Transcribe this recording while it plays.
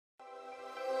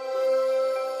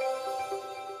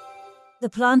The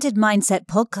Planted Mindset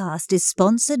podcast is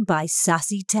sponsored by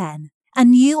Sassy 10, a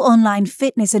new online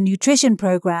fitness and nutrition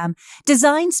program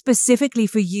designed specifically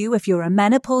for you if you're a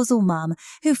menopausal mum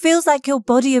who feels like your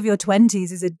body of your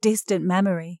 20s is a distant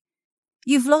memory.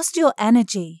 You've lost your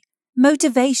energy,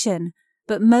 motivation,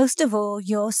 but most of all,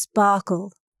 your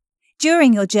sparkle.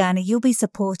 During your journey, you'll be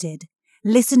supported,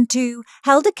 listened to,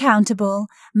 held accountable,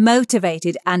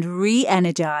 motivated and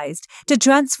re-energized to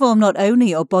transform not only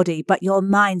your body but your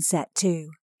mindset too.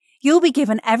 You'll be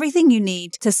given everything you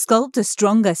need to sculpt a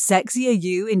stronger, sexier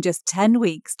you in just 10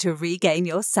 weeks to regain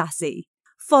your sassy.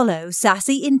 Follow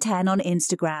Sassy in 10 on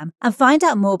Instagram and find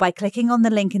out more by clicking on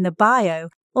the link in the bio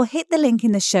or hit the link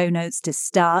in the show notes to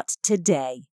start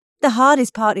today. The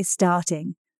hardest part is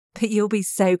starting, but you'll be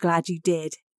so glad you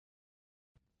did.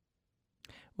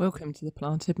 Welcome to the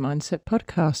Planted Mindset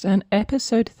podcast and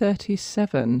episode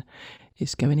 37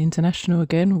 is going international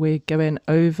again. We're going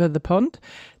over the pond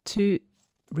to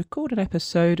record an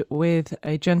episode with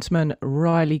a gentleman,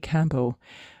 Reilly Campbell.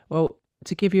 Well,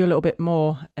 to give you a little bit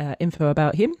more info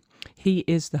about him, he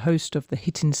is the host of the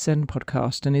Hitting Send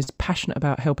podcast and is passionate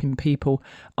about helping people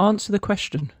answer the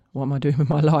question, what am I doing with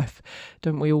my life?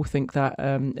 Don't we all think that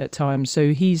at times?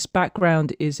 So his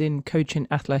background is in coaching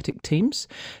athletic teams,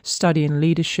 studying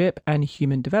leadership and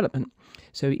human development.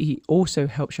 So he also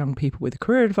helps young people with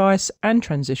career advice and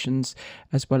transitions,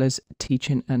 as well as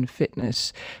teaching and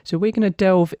fitness. So we're going to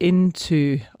delve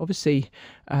into, obviously,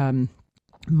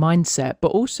 mindset,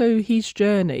 but also his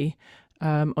journey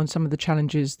on some of the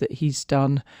challenges that he's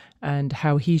done and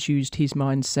how he's used his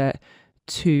mindset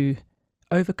to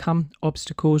overcome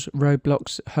obstacles,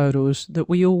 roadblocks, hurdles that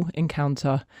we all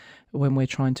encounter when we're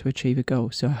trying to achieve a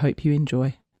goal. So I hope you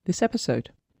enjoy this episode.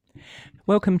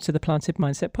 Welcome to the Planted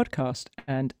Mindset podcast,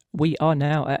 and we are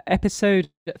now at episode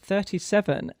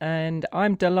 37, and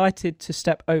I'm delighted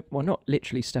to not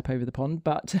literally step over the pond,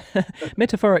 but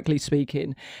metaphorically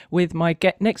speaking, with my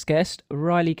next guest,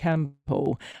 Reilly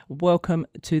Campbell. Welcome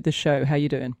to the show. How you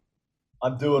doing?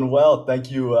 I'm doing well.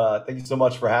 Thank you. Thank you so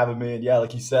much for having me. And yeah,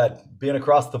 like you said, being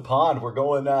across the pond, we're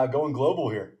going global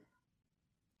here.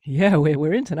 Yeah,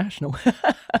 we're international.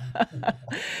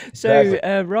 So,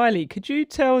 Exactly. Reilly, could you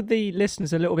tell the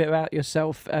listeners a little bit about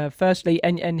yourself? Firstly,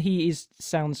 and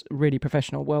sounds really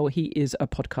professional. Well, he is a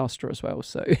podcaster as well.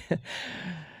 So,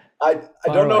 I fire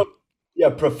don't know. away. Yeah,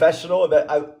 professional. That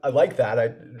I like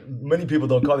that. Many people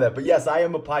don't call me that, but yes, I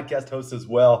am a podcast host as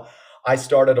well. I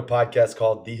started a podcast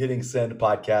called the Hitting Send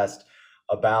podcast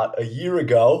about a year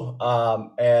ago,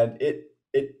 and it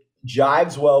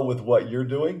jives well with what you're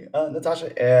doing,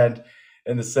 Natasha, and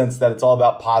in the sense that it's all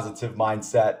about positive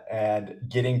mindset and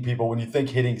getting people. When you think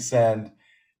hitting send,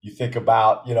 you think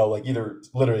about like either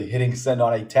literally hitting send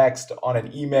on a text, on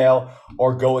an email,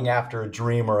 or going after a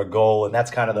dream or a goal, and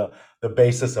that's kind of the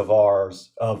basis of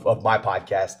my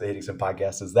podcast, the Hitting Send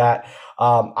podcast, is that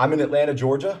I'm in Atlanta,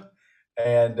 Georgia.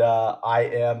 And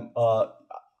I am,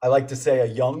 I like to say, a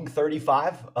young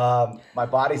 35. My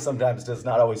body sometimes does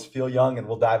not always feel young, and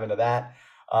we'll dive into that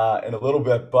in a little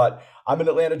bit. But I'm in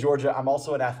Atlanta, Georgia. I'm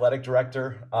also an athletic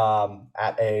director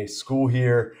at a school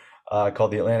here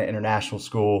called the Atlanta International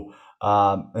School.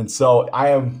 And so I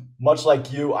am much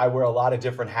like you. I wear a lot of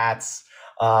different hats,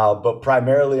 but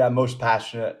primarily I'm most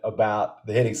passionate about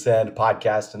the Hitting Send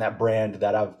podcast and that brand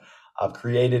that I've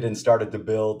created and started to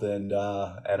build, and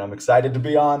I'm excited to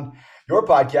be on your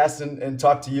podcast and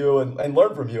talk to you and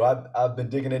learn from you. I've been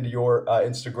digging into your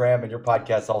Instagram and your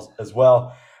podcast as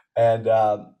well, and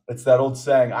it's that old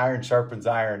saying, iron sharpens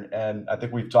iron, and I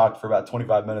think we've talked for about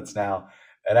 25 minutes now.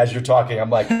 And as you're talking, I'm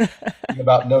like thinking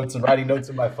about notes and writing notes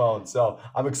in my phone. So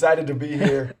I'm excited to be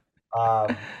here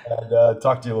and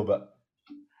talk to you a little bit.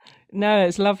 No,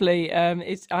 it's lovely.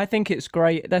 I think it's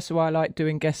great. That's why I like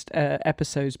doing guest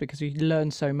episodes, because you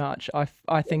learn so much.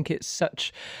 I think it's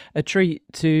such a treat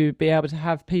to be able to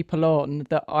have people on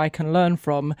that I can learn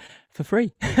from for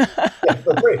free. Yeah,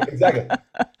 for free. Exactly.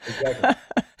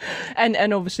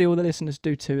 And obviously all the listeners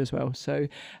do too as well. So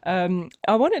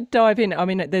I want to dive in. I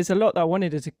mean, there's a lot that I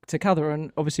wanted to cover,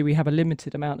 and obviously we have a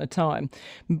limited amount of time.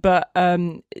 But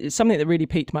something that really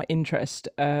piqued my interest,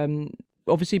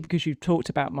 obviously because you've talked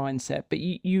about mindset, but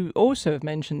you also have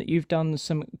mentioned that you've done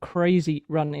some crazy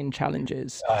running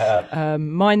challenges. I have.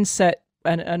 Mindset,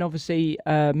 and obviously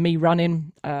me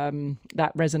running,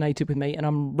 that resonated with me, and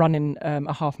I'm running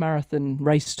a half marathon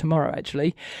race tomorrow,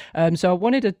 actually. So I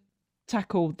wanted to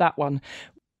tackle that one.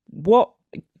 What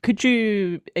could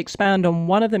you expand on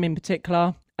one of them in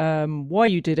particular, why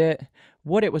you did it,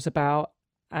 what it was about,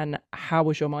 and how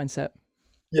was your mindset?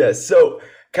 Yeah, so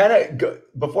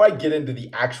before I get into the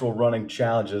actual running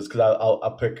challenges, because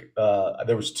I'll pick.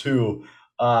 There was two.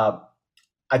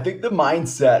 I think the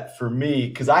mindset for me,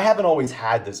 because I haven't always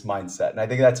had this mindset, and I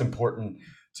think that's important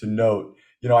to note.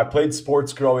 I played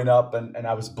sports growing up, and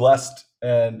I was blessed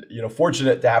and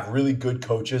fortunate to have really good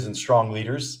coaches and strong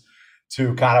leaders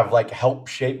to kind of like help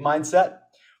shape mindset.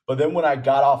 But then when I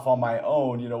got off on my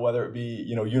own, whether it be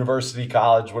university,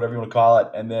 college, whatever you want to call it,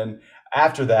 and then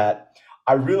after that,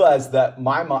 I realized that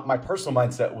my personal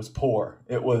mindset was poor.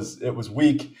 It was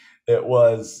weak. It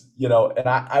was, and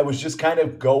I was just kind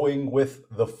of going with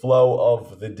the flow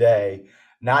of the day,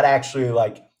 not actually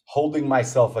like holding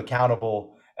myself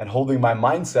accountable and holding my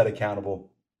mindset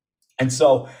accountable. And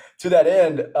so, to that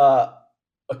end,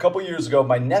 a couple years ago,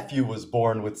 my nephew was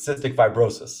born with cystic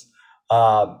fibrosis,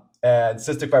 and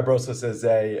cystic fibrosis is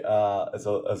a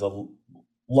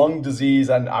lung disease,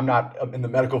 and I'm not in the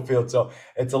medical field, so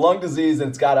it's a lung disease, and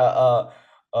it's got a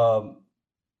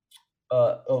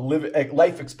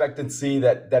life expectancy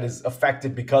that is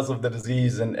affected because of the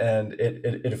disease, and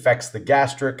it affects the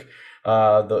gastric,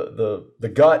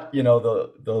 the gut,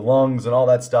 the lungs and all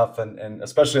that stuff, and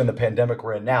especially in the pandemic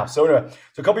we're in now. So anyway,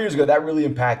 so a couple years ago that really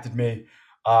impacted me.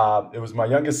 It was my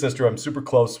youngest sister I'm super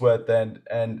close with,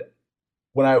 and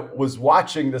when I was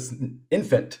watching this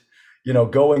infant,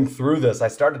 going through this, I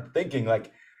started thinking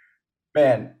like,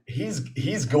 man,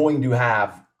 he's going to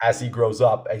have, as he grows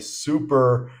up, a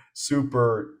super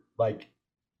like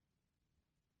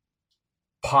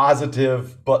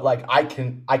positive, but like I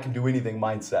can do anything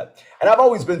mindset. And I've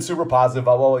always been super positive.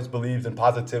 I've always believed in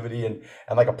positivity and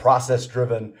like a process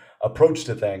driven approach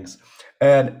to things.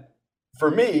 And for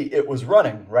me, it was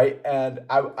running, right? And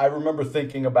I remember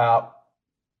thinking about,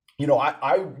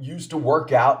 I used to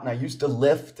work out and I used to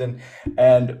lift, and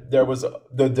there was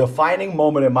the defining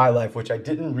moment in my life, which I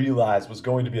didn't realize was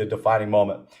going to be a defining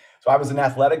moment. So I was an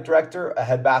athletic director, a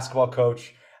head basketball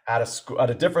coach at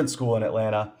a different school in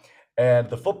Atlanta, and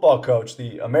the football coach,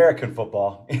 the American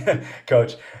football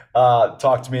coach,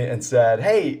 talked to me and said,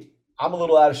 "Hey, I'm a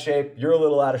little out of shape. You're a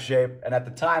little out of shape." And at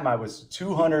the time, I was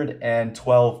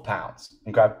 212 pounds.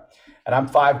 Okay, and I'm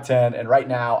 5'10", and right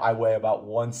now I weigh about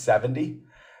 170.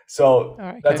 So All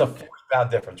right, that's a okay.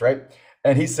 40-pound difference, right?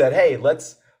 And he said, "Hey,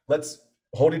 let's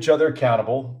hold each other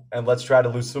accountable and let's try to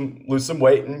lose some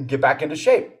weight and get back into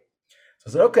shape." So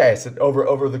I said, "Okay." I said,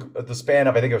 over the span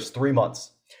of, I think it was 3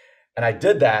 months, and I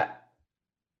did that.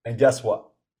 And guess what?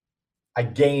 I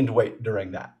gained weight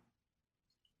during that.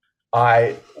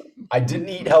 I I didn't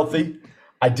eat healthy.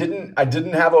 I didn't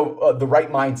have the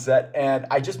right mindset, and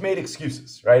I just made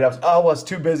excuses, right? I was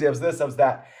too busy. I was this, I was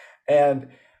that. And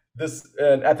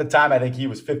and at the time, I think he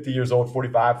was 50 years old,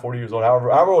 45, 40 years old,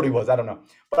 however old he was, I don't know.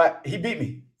 But he beat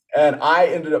me, and I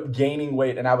ended up gaining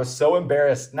weight, and I was so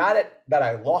embarrassed, not at that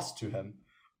I lost to him,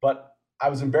 but I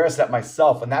was embarrassed at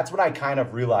myself. And that's when I kind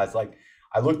of realized, like,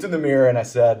 I looked in the mirror and I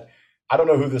said, I don't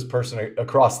know who this person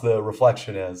across the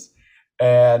reflection is,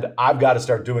 and I've got to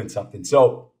start doing something.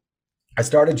 So I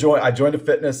joined a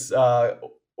fitness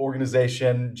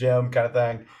organization, gym kind of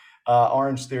thing.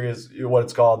 Orange Theory is what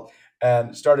it's called,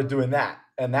 and started doing that.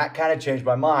 And that kind of changed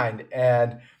my mind.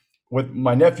 And with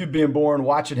my nephew being born,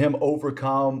 watching him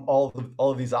overcome all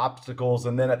of these obstacles,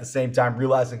 and then at the same time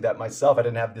realizing that myself, I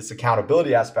didn't have this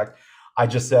accountability aspect. I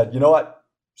just said, you know what?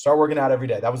 Start working out every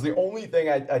day. That was the only thing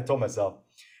I told myself.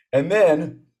 And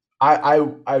then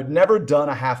I'd never done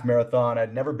a half marathon.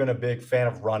 I'd never been a big fan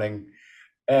of running.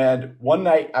 And one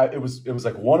night, it was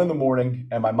like 1 a.m,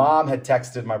 and my mom had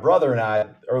texted my brother and I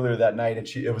earlier that night, and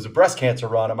it was a breast cancer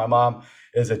run, and my mom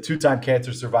is a two-time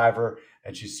cancer survivor,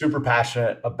 and she's super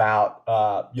passionate about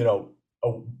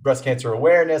breast cancer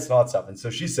awareness and all that stuff. And so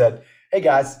she said, "Hey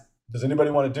guys, does anybody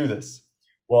want to do this?"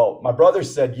 Well, my brother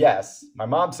said yes. My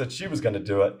mom said she was going to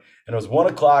do it, and it was 1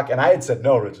 o'clock, and I had said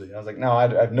no originally. I was like, "No, I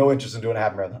have no interest in doing a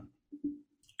half marathon."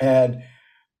 And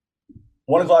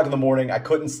 1 o'clock in the morning, I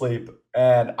couldn't sleep,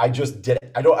 and I just did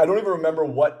it. I don't even remember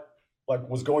what like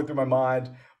was going through my mind,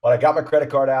 but I got my credit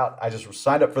card out. I just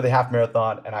signed up for the half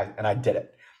marathon, and I did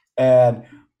it. And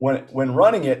when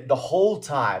running it, the whole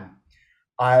time,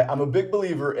 I'm a big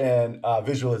believer in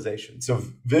visualization. So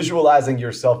visualizing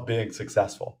yourself being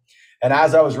successful. And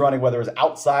as I was running, whether it was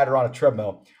outside or on a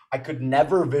treadmill, I could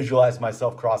never visualize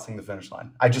myself crossing the finish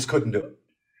line. I just couldn't do it,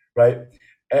 right?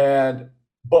 And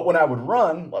but when I would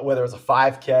run, whether it was a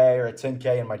 5K or a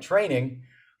 10K in my training,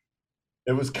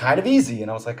 it was kind of easy.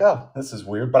 And I was like, oh, this is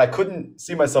weird, but I couldn't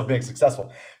see myself being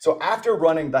successful. So after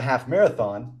running the half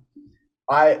marathon,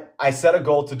 I set a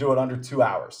goal to do it under 2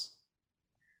 hours.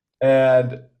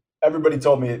 And everybody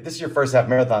told me, "This is your first half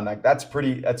marathon. Like that's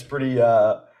pretty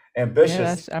Yeah, ambitious.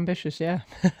 that's ambitious, yeah.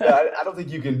 Yeah, I don't think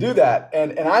you can do that."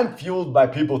 And I'm fueled by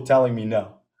people telling me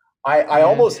no. I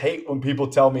almost hate when people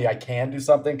tell me I can do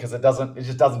something because it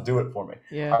just doesn't do it for me.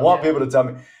 Yeah. I want people to tell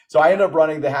me. So I ended up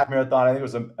running the half marathon. I think it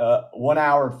was 1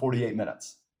 hour and 48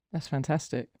 minutes. That's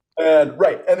fantastic. And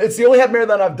it's the only half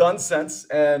marathon I've done since,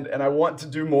 and I want to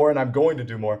do more, and I'm going to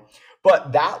do more.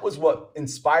 But that was what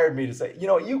inspired me to say,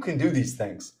 you can do these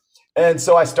things. And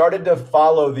so I started to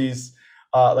follow these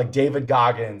like David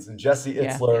Goggins and Jesse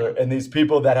Itzler and these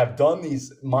people that have done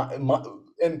these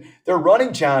and they're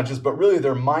running challenges, but really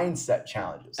they're mindset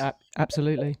challenges.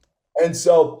 Absolutely. And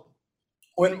so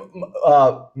when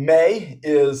May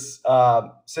is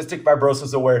Cystic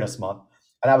Fibrosis Awareness Month,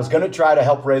 and I was going to try to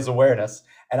help raise awareness,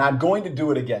 and I'm going to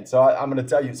do it again. So I'm going to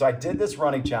tell you. So I did this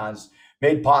running challenge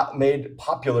made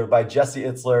popular by Jesse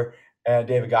Itzler and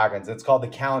David Goggins. It's called the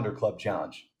Calendar Club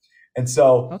Challenge. And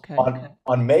so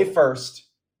on May 1st,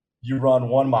 you run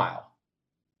 1 mile.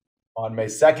 On May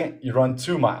 2nd, you run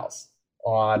 2 miles.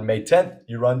 On May 10th,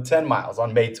 you run 10 miles.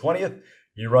 On May 20th,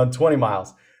 you run 20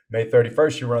 miles. May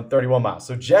 31st, you run 31 miles.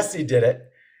 So Jesse did it.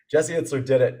 Jesse Itzler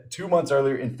did it 2 months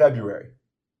earlier in February,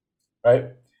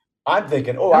 right? I'm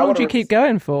thinking, how long do you keep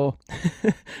going for?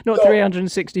 Not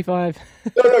 365.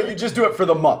 No, you just do it for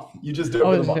the month. You just do it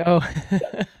for the month.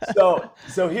 Yeah.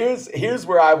 So here's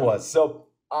where I was. So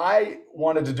I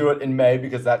wanted to do it in May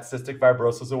because that's Cystic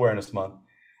Fibrosis Awareness Month.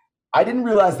 I didn't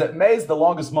realize that May is the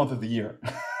longest month of the year.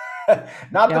 I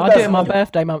do it in my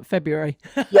birthday month, February.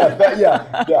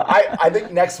 I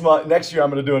think next year I'm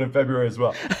going to do it in February as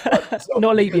well.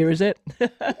 Not leap year, is it? Only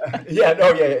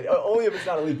if it's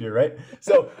not a leap year, right?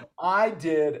 So I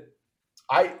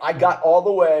got all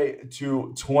the way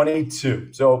to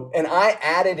 22. So, and I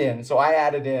added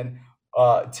in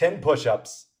 10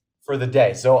 push-ups for the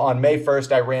day. So on May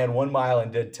 1st, I ran 1 mile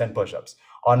and did 10 push-ups.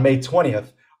 On May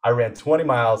 20th, I ran 20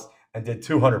 miles and did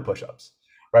 200 push-ups.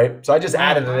 Right. So I just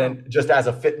added it in just as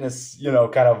a fitness,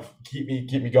 kind of keep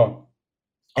me going.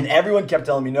 And everyone kept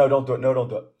telling me, no, don't do it. No, don't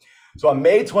do it. So on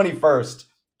May 21st,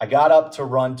 I got up to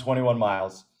run 21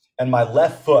 miles and my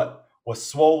left foot was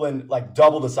swollen like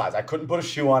double the size. I couldn't put a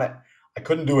shoe on it. I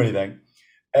couldn't do anything.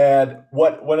 And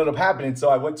what ended up happening, so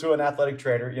I went to an athletic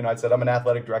trainer. I said, I'm an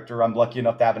athletic director. I'm lucky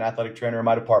enough to have an athletic trainer in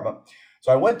my department.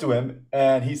 So I went to him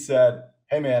and he said,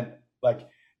 hey, man,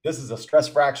 this is a stress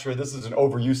fracture. This is an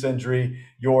overuse injury.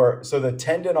 So the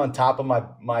tendon on top of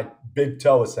my big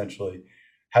toe essentially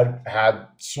had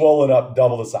swollen up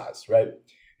double the size, right?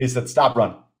 He said, stop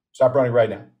running right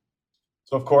now.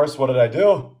 So of course, what did I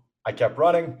do? I kept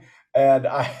running and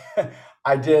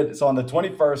I did. So on the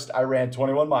 21st, I ran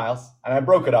 21 miles and I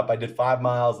broke it up. I did 5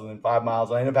 miles and then 5 miles.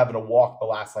 And I ended up having to walk the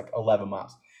last 11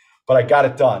 miles, but I got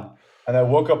it done. And I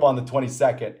woke up on the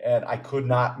 22nd and I could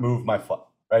not move my foot,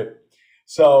 right?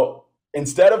 So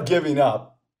instead of giving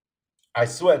up, I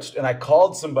switched and I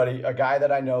called somebody, a guy that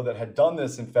I know that had done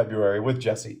this in February with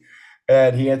Jesse.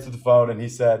 And he answered the phone and I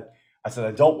said,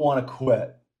 I don't want to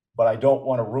quit, but I don't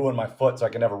want to ruin my foot so I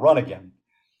can never run again.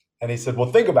 And he said, well,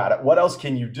 think about it. What else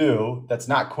can you do that's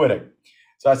not quitting?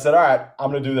 So I said, all right,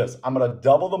 I'm going to do this. I'm going to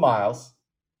double the miles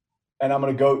and I'm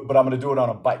going to go, but I'm going to do it on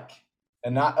a bike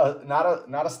and not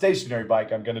a stationary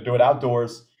bike. I'm going to do it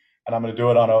outdoors. And I'm going to do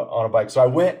it on a bike. So I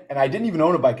went, and I didn't even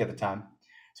own a bike at the time.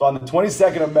 So on the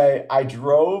 22nd of May, I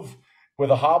drove with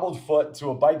a hobbled foot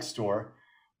to a bike store,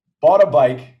 bought a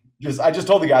bike. I just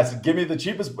told the guy, I said, give me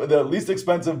the least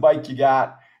expensive bike you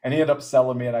got. And he ended up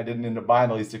selling me, and I didn't end up buying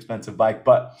the least expensive bike.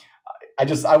 But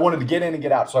I wanted to get in and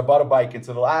get out. So I bought a bike. And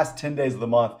so the last 10 days of the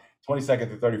month, 22nd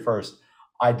through 31st,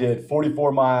 I did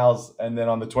 44 miles. And then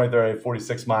on the 23rd, I did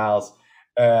 46 miles.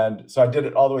 And so I did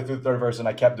it all the way through the 31st and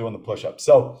I kept doing the push-ups.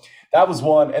 So that was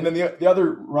one. And then the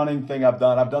other running thing I've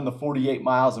done the 48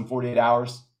 miles in 48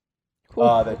 hours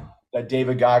that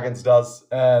David Goggins does.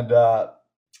 And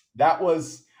that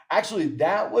was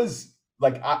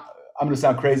like, I'm going to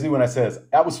sound crazy when I say this.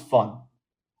 That was fun.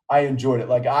 I enjoyed it.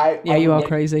 You are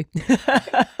crazy.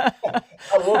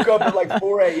 I woke up at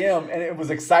 4 a.m. and it was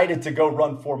excited to go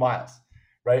run 4 miles.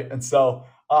 Right. And so,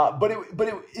 but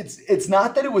it's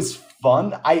not that it was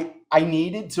fun. I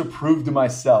needed to prove to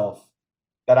myself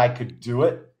that I could do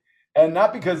it. And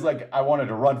not because I wanted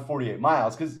to run 48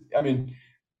 miles. Because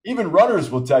even runners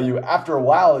will tell you after a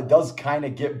while, it does kind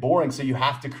of get boring. So you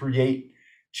have to create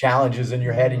challenges in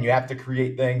your head and you have to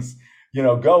create things,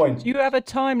 going. Do you have a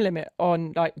time limit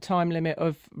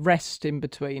of rest in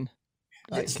between?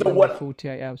 So what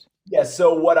 48 hours? Yeah.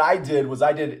 So what I did was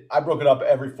I broke it up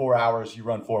every 4 hours. You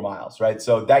run 4 miles, right?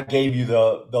 So that gave you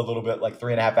the little bit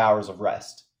 3.5 hours of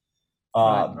rest.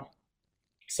 Right.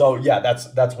 So yeah,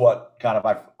 that's what kind of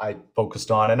I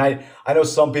focused on. And I know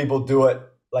some people do it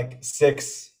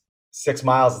 6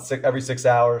 miles every 6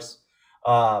 hours.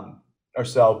 or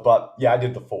so. But yeah, I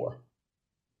did the 4.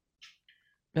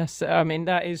 I mean,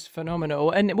 that is phenomenal.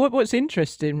 And what's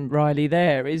interesting, Reilly,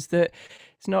 there is that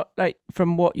it's not like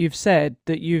from what you've said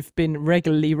that you've been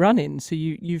regularly running. So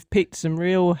you've picked some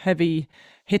real heavy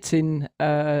hitting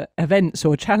events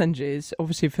or challenges,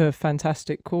 obviously for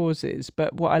fantastic causes.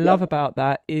 But what I love Yeah. about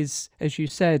that is, as you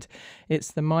said,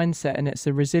 it's the mindset and it's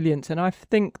the resilience. And I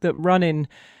think that running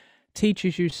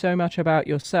teaches you so much about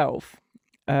yourself,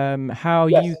 how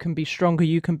you Yes. can be stronger,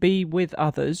 you can be with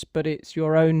others, but it's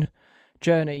your own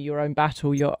journey, your own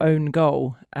battle, your own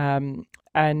goal.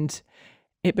 And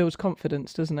it builds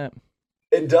confidence, doesn't it?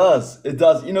 It does. It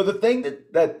does. The thing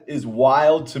that is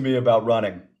wild to me about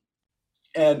running,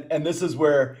 and this is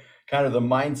where kind of the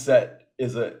mindset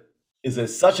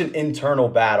is such an internal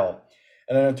battle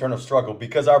and an internal struggle,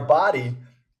 because our body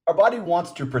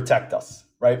wants to protect us,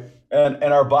 right? And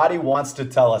our body wants to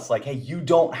tell us like, hey, you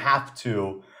don't have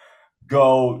to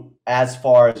go as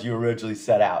far as you originally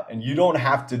set out, and you don't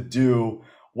have to do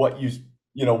what you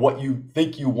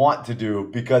think you want to do,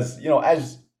 because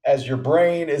as your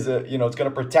brain is it's going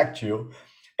to protect you.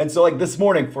 And so, like, this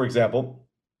morning, for example,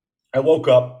 I woke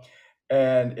up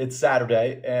and it's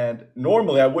Saturday, and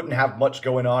normally I wouldn't have much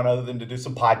going on other than to do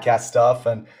some podcast stuff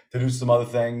and to do some other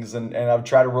things, and I would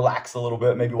try to relax a little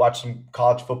bit, maybe watch some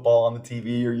college football on the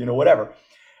TV or whatever.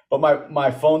 But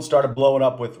my phone started blowing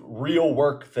up with real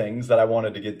work things that I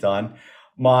wanted to get done.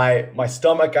 My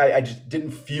stomach, I just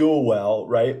didn't feel well,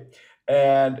 right?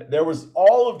 And there was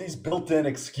all of these built-in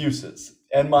excuses.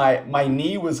 And my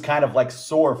knee was kind of like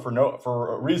sore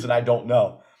for a reason I don't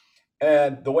know.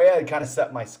 And the way I kind of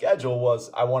set my schedule was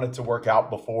I wanted to work out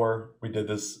before we did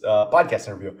this podcast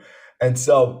interview. And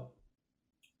so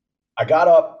I got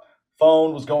up,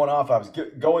 phone was going off. I was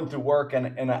going through work,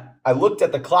 and I looked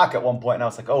at the clock at one point, and I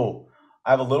was like, oh,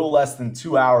 I have a little less than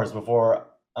 2 hours before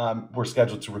we're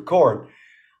scheduled to record.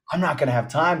 I'm not going to have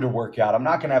time to work out. I'm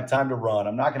not going to have time to run.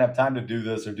 I'm not going to have time to do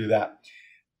this or do that.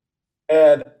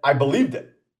 And I believed it.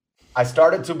 I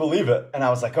started to believe it. And I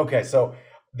was like, okay, so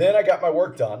then I got my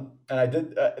work done,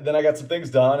 and then I got some things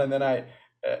done. And then I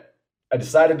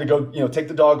decided to go, take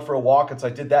the dog for a walk. And so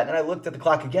I did that. And I looked at the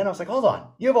clock again. I was like, hold on,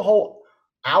 you have a whole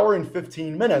hour and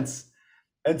 15 minutes.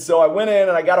 And so I went in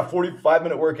and I got a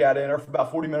 45-minute workout in, or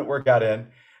about 40-minute workout in.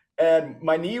 And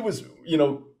my knee was,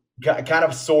 kind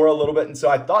of sore a little bit. And so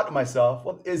I thought to myself,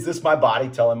 well, is this my body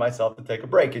telling myself to take a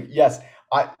break? And yes,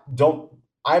 I'm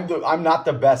not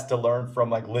the best to learn from,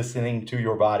 like, listening to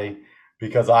your body,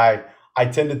 because I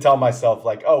tend to tell myself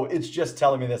like, oh, it's just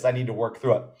telling me this, I need to work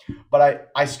through it.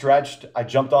 But I stretched, I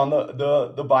jumped on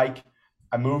the bike,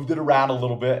 I moved it around a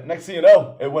little bit. Next thing you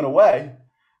know, it went away.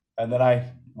 And then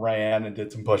I ran and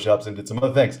did some push-ups and did some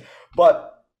other things.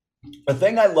 But the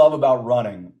thing I love about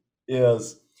running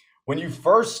is when you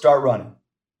first start running,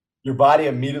 your body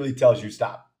immediately tells you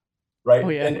stop, right? Oh,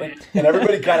 yeah. And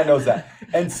everybody kind of knows that.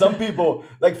 And some people,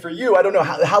 like for you, I don't know,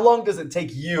 how long does it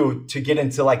take you to get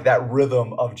into like that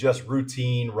rhythm of just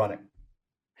routine running?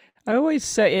 I always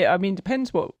say, I mean,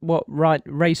 depends what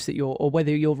race that you're, or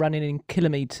whether you're running in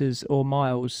kilometers or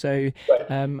miles. So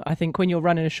Right. I think when you're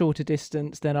running a shorter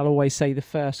distance, then I'll always say the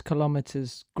first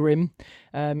kilometers grim.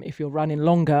 If you're running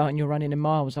longer and you're running in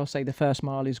miles, I'll say the first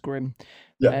mile is grim.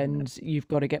 Yeah. And you've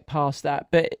got to get past that.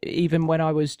 But even when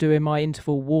I was doing my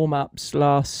interval warm-ups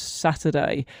last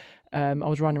Saturday, I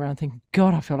was running around thinking,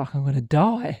 God, I feel like I'm going to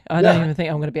die. I don't Yeah. even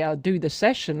think I'm going to be able to do the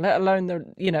session, let alone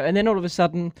and then all of a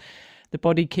sudden the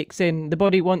body kicks in. The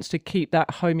body wants to keep that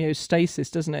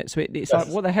homeostasis, doesn't it? So it's like,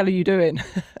 Yes. what the hell are you doing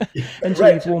until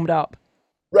Right. you've warmed up?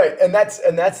 Right. And that's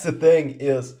the thing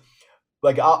is,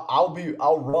 like,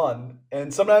 I'll run,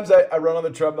 and sometimes I run on the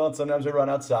treadmill and sometimes I run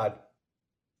outside.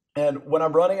 And when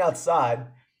I'm running outside,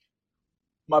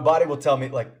 my body will tell me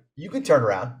like, you can turn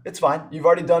around. It's fine. You've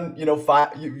already done,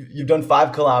 you've done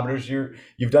 5 kilometers.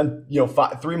 You've done,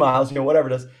 3 miles, whatever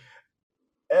it is.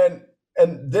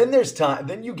 And then there's time.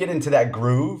 Then you get into that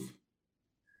groove,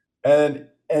 and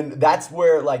that's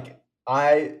where, like,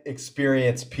 I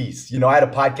experience peace. I had a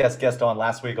podcast guest on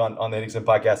last week on the Nixon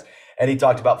podcast, and he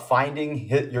talked about finding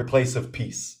your place of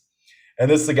peace. And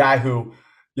this is a guy who,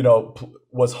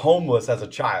 was homeless as a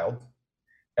child,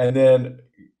 and then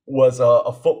was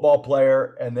a football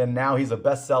player, and then now he's a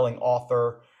best-selling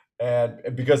author,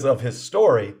 and because of his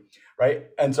story, right?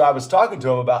 And so I was talking to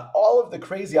him about all of the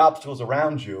crazy obstacles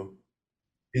around you.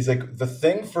 He's like, the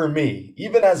thing for me,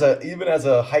 even as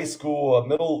a high school, a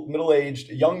middle-aged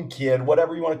young kid,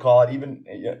 whatever you want to call it, even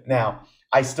now,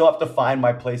 I still have to find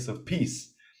my place of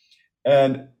peace.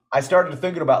 And I started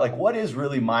thinking about, like, what is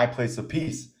really my place of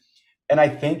peace? And I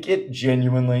think it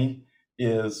genuinely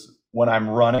is when I'm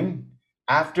running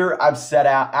after I've set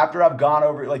out, after I've gone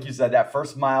over, like you said, that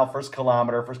first mile, first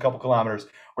kilometer, first couple kilometers,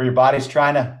 where your body's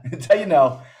trying to tell you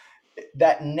no,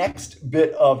 that next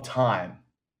bit of time,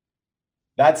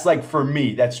 that's like for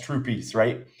me, that's true peace,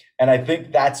 right? And I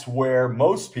think that's where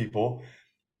most people,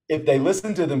 if they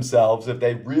listen to themselves, if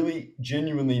they really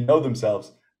genuinely know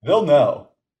themselves, they'll know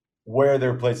where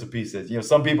their place of peace is.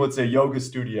 Some people would say yoga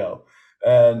studio,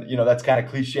 and that's kind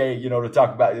of cliche, to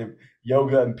talk about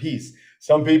yoga and peace.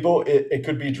 Some people, it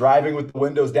could be driving with the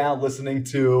windows down, listening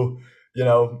to,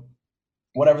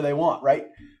 whatever they want, right?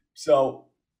 So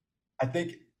I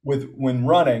think when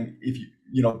running, if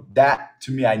that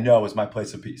to me, I know is my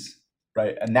place of peace,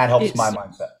 right? And that helps my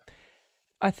mindset.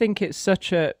 I think it's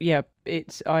such a,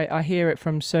 I hear it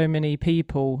from so many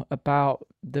people about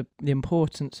the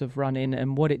importance of running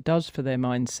and what it does for their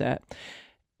mindset.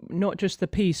 Not just the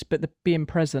peace, but the being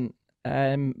present.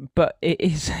 But it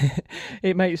is,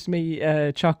 it makes me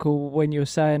chuckle when you're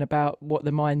saying about what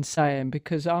the mind's saying,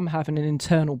 because I'm having an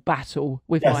internal battle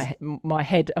with Yes. my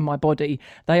head and my body.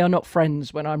 They are not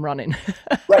friends when I'm running.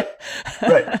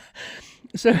 Right.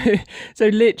 So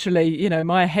literally,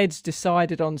 my head's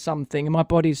decided on something and my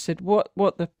body's said, what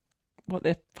the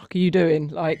fuck are you doing?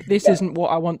 Like, this isn't what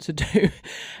I want to do.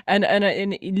 And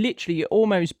literally you're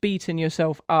almost beating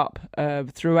yourself up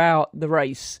throughout the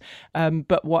race.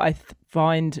 But what I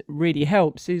find really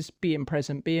helps is being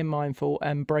present, being mindful,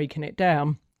 and breaking it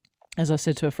down. As I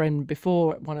said to a friend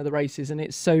before one of the races, and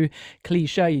it's so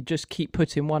cliche, just keep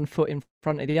putting one foot in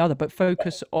front of the other, but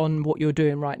focus on what you're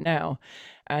doing right now.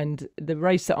 And the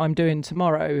race that I'm doing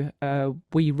tomorrow,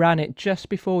 we ran it just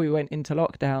before we went into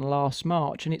lockdown last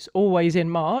March, and it's always in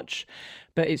March,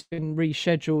 but it's been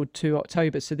rescheduled to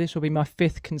October. So this will be my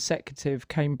 5th consecutive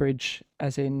Cambridge,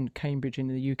 as in Cambridge in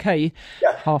the UK,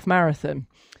 half marathon.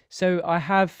 So I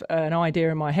have an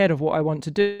idea in my head of what I want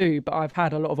to do, but I've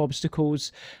had a lot of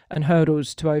obstacles and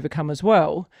hurdles to overcome as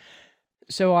well.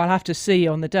 So I'll have to see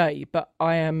on the day, but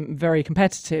I am very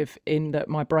competitive in that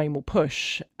my brain will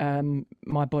push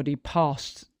my body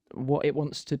past what it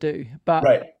wants to do.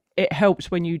 But it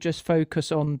helps when you just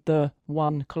focus on the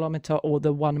 1 kilometer or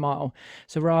the 1 mile.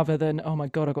 So rather than, oh my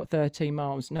God, I got 13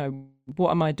 miles. No,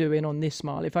 what am I doing on this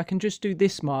mile? If I can just do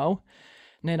this mile,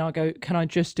 and then I go, can I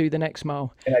just do the next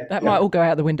mile? That might all go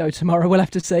out the window tomorrow. We'll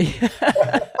have to see.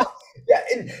 Yeah.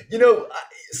 And,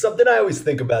 something I always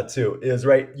think about too is,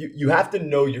 right, you have to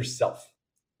know yourself,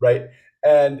 right?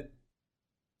 And,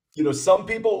 some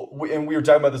people, and we were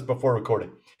talking about this before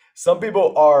recording, some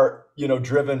people are,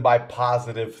 driven by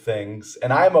positive things.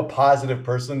 And I am a positive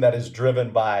person that is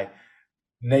driven by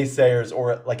naysayers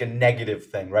or like a negative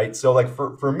thing, right? So like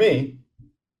for me,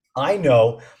 I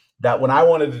know that when I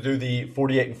wanted to do the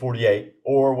 48 and 48,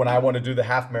 or when I want to do the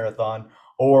half marathon,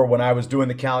 or when I was doing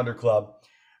the calendar club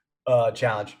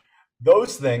challenge,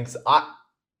 those things,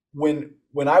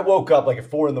 when I woke up like at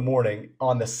 4 a.m.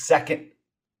 on the second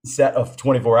set of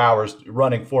 24 hours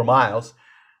running 4 miles,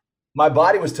 my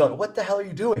body was telling me, what the hell are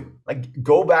you doing? Like,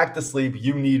 go back to sleep.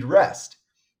 You need rest.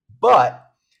 But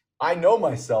I know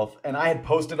myself, and I had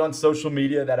posted on social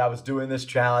media that I was doing this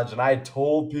challenge, and I had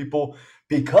told people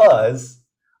because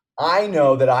I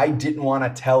know that I didn't want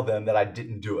to tell them that I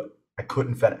didn't do it. I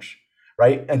couldn't finish,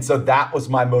 right? And so that was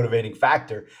my motivating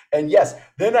factor. And yes,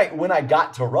 then when I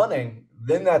got to running,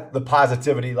 then that the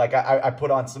positivity, like I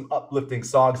put on some uplifting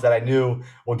songs that I knew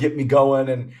will get me going,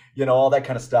 and all that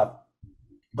kind of stuff.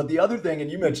 But the other thing,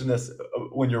 and you mentioned this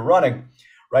when you're running,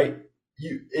 right?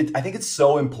 I think it's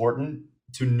so important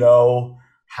to know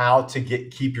how to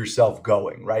keep yourself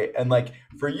going, right? And like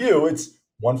for you, it's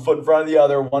 1 foot in front of the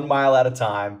other, 1 mile at a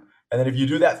time. And then if you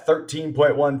do that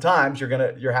 13.1 times,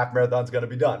 your half marathon's gonna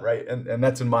be done, right? And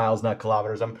that's in miles, not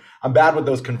kilometers. I'm bad with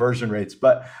those conversion rates,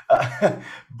 but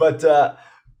but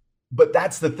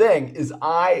that's the thing is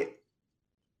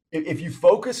if you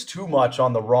focus too much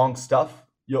on the wrong stuff,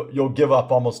 you'll give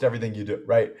up almost everything you do,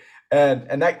 right?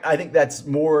 And that, I think that's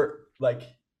more like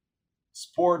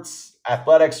sports,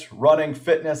 athletics, running,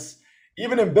 fitness,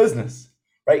 even in business,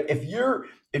 right? If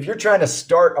you're trying to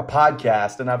start a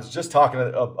podcast, and I was just talking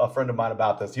to a friend of mine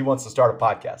about this, he wants to start a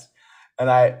podcast, and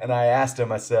I asked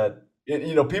him, I said,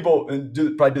 people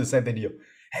probably do the same thing to you.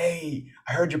 Hey,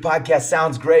 I heard your podcast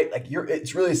sounds great. Like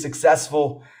it's really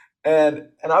successful. And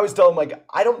I always tell them, like,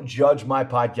 I don't judge my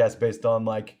podcast based on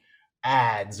like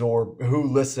ads or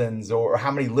who listens or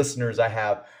how many listeners I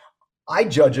have. I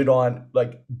judge it on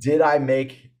like, did I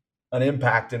make an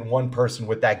impact in one person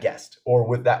with that guest or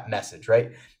with that message,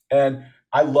 right? And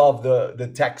I love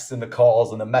the texts and the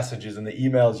calls and the messages and the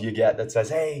emails you get that says,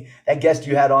 hey, that guest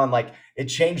you had on, like, it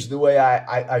changed the way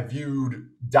I viewed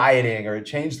dieting, or it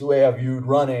changed the way I viewed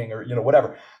running, or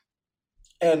whatever.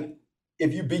 And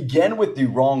if you begin with the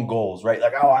wrong goals, right?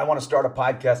 Like, oh, I want to start a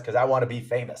podcast because I want to be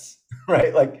famous,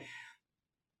 right? Like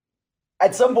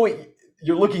at some point,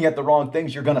 you're looking at the wrong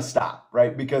things. You're going to stop,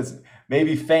 right? Because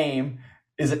maybe fame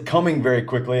isn't coming very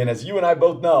quickly. And as you and I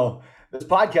both know, this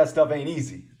podcast stuff ain't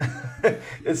easy.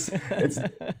 it's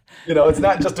it's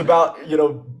not just about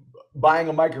buying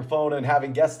a microphone and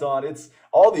having guests on. It's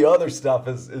all the other stuff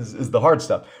is the hard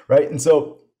stuff, right? And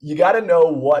so you got to know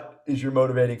what is your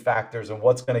motivating factors and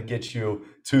what's going to get you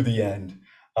to the end,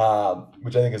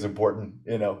 which I think is important.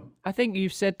 I think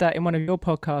you've said that in one of your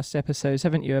podcast episodes,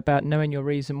 haven't you, about knowing your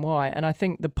reason why? And I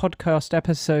think the podcast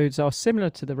episodes are similar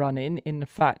to the run-in in the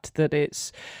fact that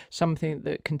it's something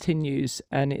that continues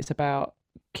and it's about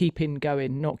keeping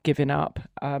going, not giving up.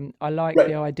 I like Right.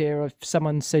 the idea of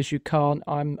someone says you can't,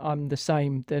 I'm the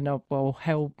same, then well,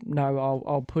 hell no,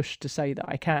 I'll push to say that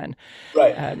I can.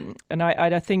 Right. And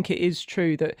I think it is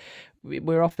true that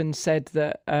we're often said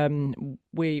that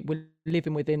we're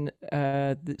living within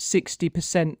the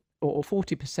 60% or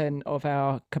 40% of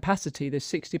our capacity. There's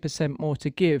 60% more to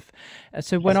give.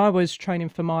 So when I was training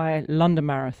for my London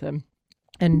marathon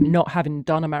and not having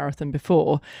done a marathon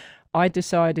before, I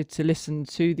decided to listen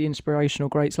to the inspirational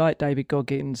greats like David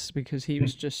Goggins, because he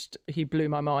was he blew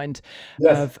my mind.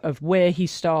 Yes. of where he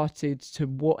started to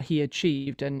what he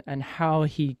achieved and how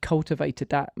he cultivated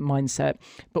that mindset,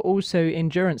 but also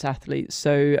endurance athletes.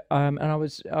 So and I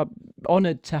was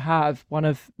honored to have one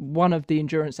of the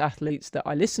endurance athletes that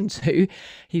I listened to.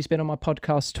 He's been on my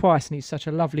podcast twice and he's such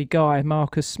a lovely guy,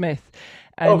 Marcus Smith.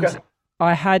 And Okay.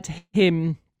 I had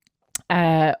him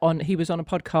he was on a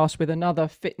podcast with another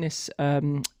fitness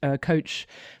coach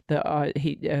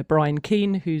that Brian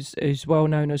Keane, who's well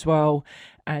known as well,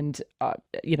 and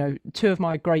two of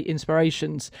my great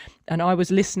inspirations. And I was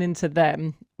listening to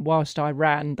them whilst I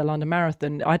ran the London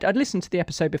Marathon. I'd listened to the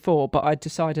episode before, but I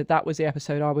decided that was the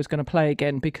episode I was going to play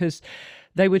again because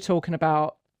they were talking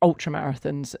about ultra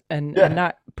marathons and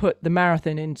that put the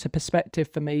marathon into perspective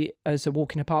for me as a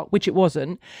walk in a park, which it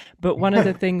wasn't. But one of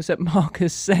the things that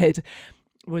Marcus said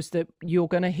was that you're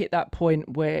going to hit that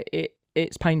point where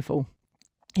it's painful.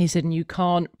 He said, and you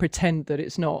can't pretend that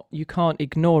it's not. You can't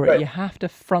ignore it. Right. You have to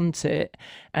front it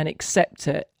and accept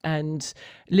it. And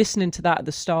listening to that at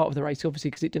the start of the race,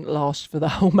 obviously, because it didn't last for the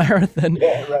whole marathon.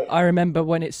 Yeah, right. I remember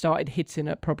when it started hitting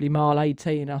at probably mile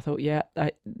 18, I thought,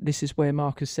 this is where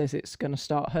Marcus says it's going to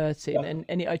start hurting. Yeah.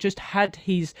 And I just had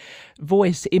his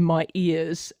voice in my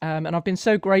ears. And I've been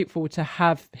so grateful to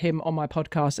have him on my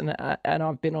podcast and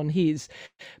I've been on his.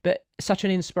 But such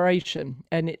an inspiration.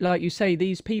 And like you say,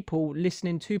 these people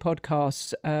listening to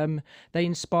podcasts, they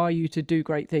inspire you to do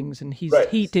great things. And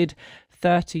he did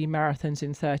 30 marathons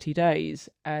in 30 days.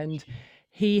 And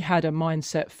he had a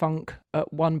mindset funk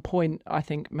at one point, I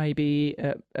think maybe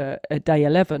at day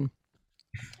 11.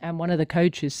 And one of the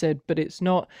coaches said, but it's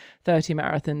not 30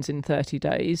 marathons in 30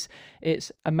 days.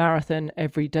 It's a marathon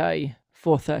every day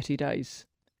for 30 days.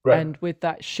 Right. And with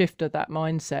that shift of that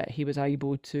mindset, he was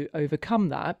able to overcome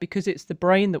that because it's the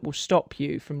brain that will stop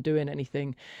you from doing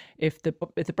anything. If the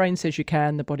brain says you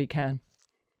can, the body can.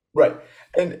 Right.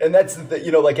 And that's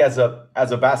like as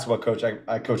a basketball coach,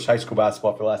 I coached high school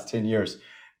basketball for the last 10 years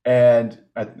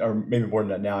or maybe more than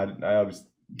that now. I always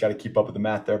got to keep up with the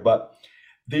math there. But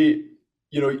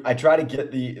I try to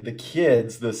get the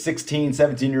kids, the 16,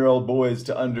 17-year-old boys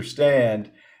to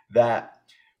understand that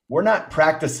we're not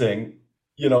practicing.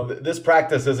 This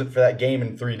practice isn't for that game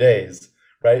in 3 days,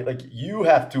 right? Like you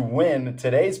have to win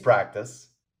today's practice,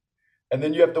 and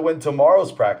then you have to win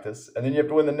tomorrow's practice, and then you have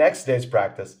to win the next day's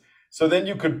practice. So then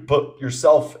you could put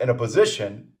yourself in a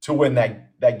position to win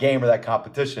that game or that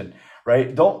competition,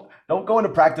 right? Don't go into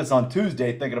practice on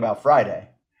Tuesday thinking about Friday,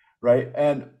 right?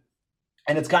 And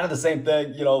it's kind of the same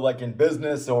thing, like in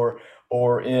business or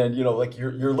in, like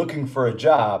you're looking for a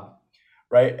job.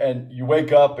 Right. And you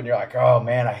wake up and you're like, oh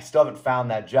man, I still haven't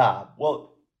found that job.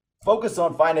 Well, focus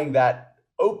on finding that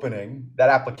opening, that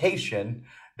application,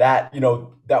 that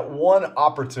one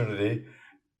opportunity,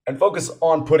 and focus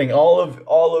on putting all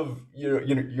of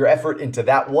your effort into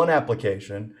that one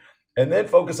application, and then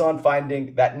focus on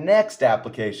finding that next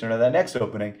application or that next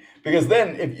opening, because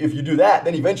then if you do that,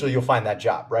 then eventually you'll find that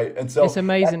job, right? And so it's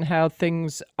amazing how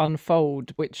things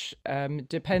unfold, which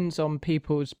depends on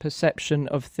people's perception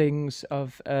of things,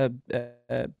 of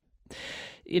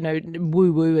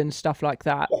woo-woo and stuff like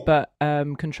that, but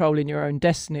controlling your own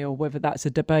destiny, or whether that's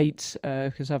a debate,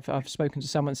 because I've spoken to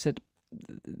someone said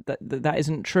that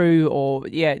isn't true, or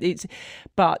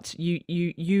but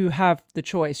you have the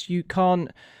choice. You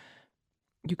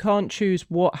can't choose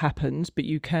what happens, but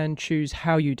you can choose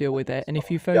how you deal with it. And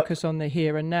if you focus on the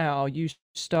here and now, you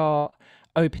start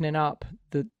opening up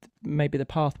maybe the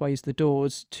pathways, the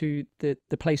doors to the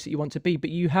place that you want to be.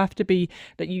 But you have to be,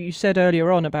 that you said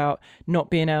earlier on about not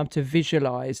being able to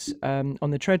visualize on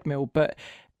the treadmill, but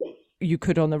you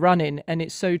could on the running. And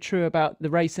it's so true about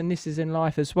the race, and this is in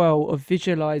life as well, of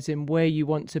visualizing where you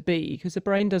want to be, because the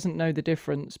brain doesn't know the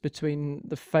difference between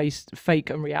the fake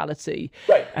and reality.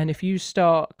 Right. And if you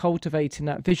start cultivating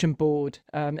that vision board,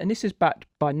 and this is backed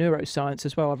by neuroscience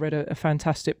as well. I've read a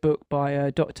fantastic book by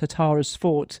Dr. Tara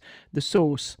Swart, The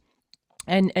Source.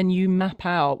 And you map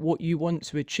out what you want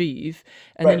to achieve,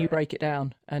 and then you break it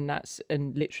down, and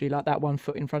literally like that, one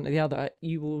foot in front of the other,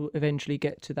 you will eventually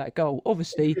get to that goal,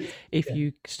 obviously, if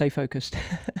you stay focused.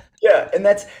 Yeah, and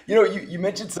that's, you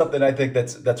mentioned something I think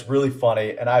that's really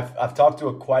funny, and I've talked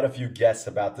to quite a few guests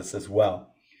about this as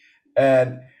well.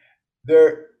 And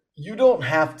you don't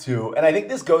have to, and I think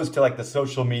this goes to like the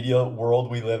social media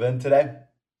world we live in today.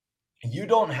 You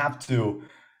don't have to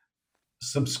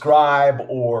subscribe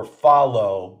or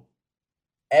follow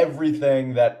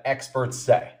everything that experts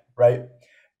say, right?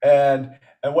 And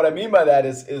what I mean by that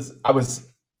is I was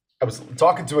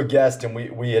talking to a guest, and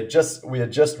we had just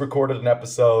recorded an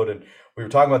episode, and we were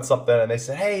talking about something, and they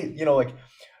said, hey, like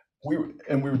we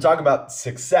were talking about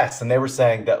success, and they were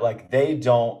saying that like they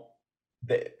don't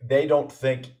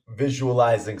think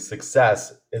visualizing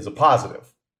success is a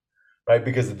positive, right?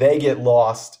 Because they get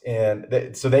lost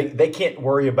so they can't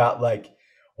worry about like,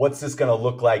 what's this going to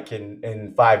look like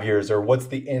in 5 years, or what's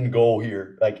the end goal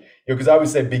here? Like, because I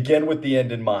always say, begin with the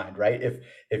end in mind, right? If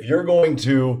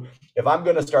I'm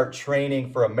going to start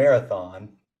training for a marathon,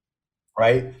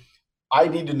 right, I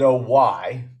need to know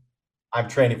why I'm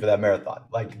training for that marathon.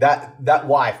 Like that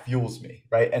why fuels me,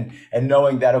 right? And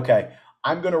knowing that, okay,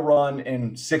 I'm going to run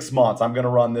in 6 months. I'm going to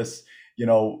run this,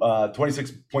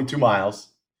 26.2 miles,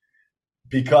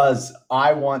 because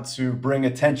I want to bring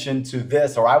attention to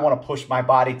this, or I want to push my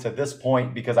body to this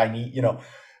point because I need,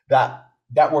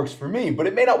 that works for me, but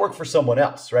it may not work for someone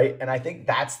else, right? And I think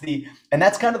that's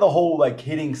kind of the whole like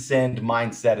hitting send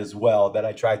mindset as well, that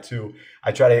I try to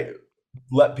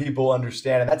let people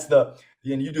understand. And that's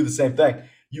and you do the same thing.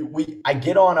 I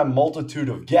get on a multitude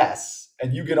of guests,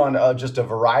 and you get on just a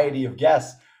variety of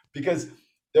guests, because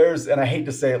and I hate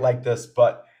to say it like this,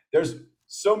 but there's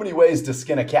so many ways to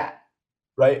skin a cat.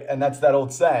 Right. And that's that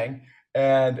old saying.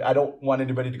 And I don't want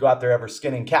anybody to go out there ever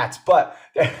skinning cats, but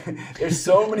there's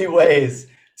so many ways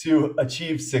to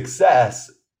achieve success,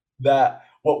 that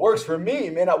what works for me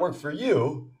may not work for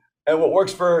you. And what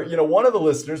works for, one of the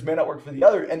listeners may not work for the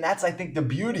other. And that's, I think, the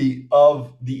beauty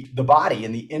of the body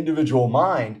and the individual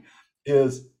mind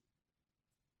is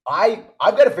I've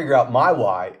got to figure out my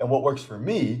why and what works for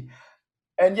me.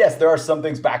 And yes, there are some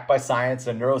things backed by science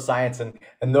and neuroscience,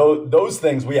 and those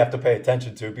things we have to pay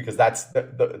attention to, because that's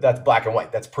black and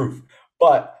white, that's proof.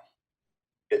 But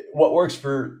what works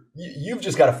for you've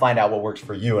just got to find out what works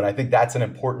for you, and I think that's an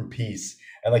important piece.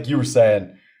 And like you were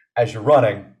saying, as you're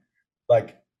running,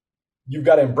 like you've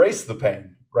got to embrace the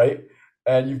pain, right?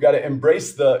 And you've got to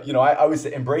embrace I always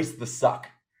say embrace the suck,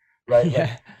 right?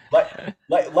 Yeah.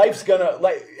 Like life's gonna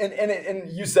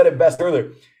and you said it best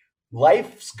earlier.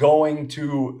 Life's going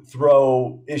to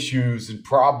throw issues and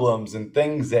problems and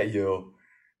things at you.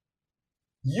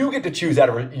 You get to choose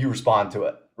how you respond to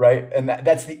it, right? And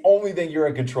that's the only thing you're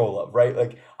in control of, right?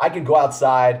 Like I could go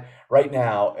outside right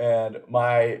now, and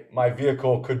my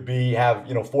vehicle could have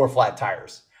 4 flat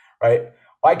tires, right?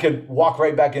 I could walk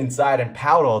right back inside and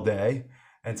pout all day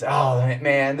and say, oh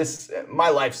man, my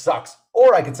life sucks.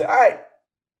 Or I could say, all right,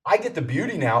 I get the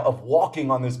beauty now of walking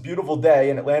on this beautiful day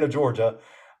in Atlanta, Georgia.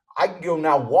 I can go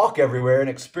now walk everywhere and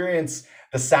experience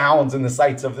the sounds and the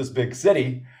sights of this big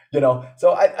city,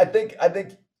 So I think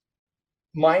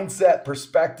mindset,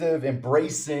 perspective,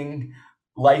 embracing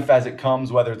life as it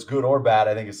comes, whether it's good or bad,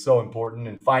 I think is so important,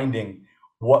 in finding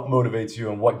what motivates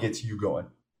you and what gets you going.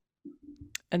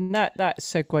 And that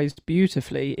segues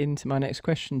beautifully into my next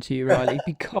question to you, Reilly,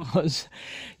 because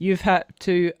you've had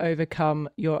to overcome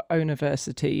your own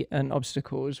adversity and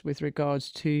obstacles with regards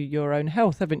to your own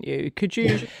health, haven't you? Could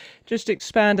you just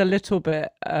expand a little bit?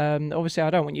 Obviously, I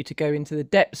don't want you to go into the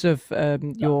depths of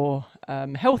your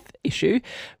health issue,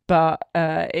 but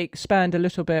expand a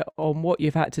little bit on what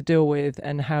you've had to deal with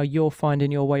and how you're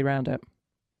finding your way around it.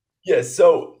 Yeah,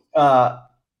 so a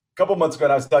couple months ago,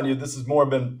 and I was telling you, this has more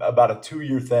been about a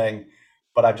 2-year thing,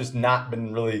 but I've just not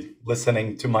been really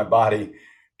listening to my body.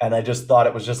 And I just thought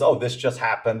it was just, this just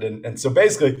happened. And so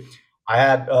basically I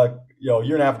had, a year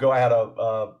and a half ago, I had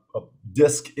a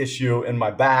disc issue in my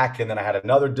back. And then I had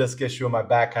another disc issue in my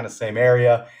back, kind of same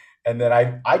area. And then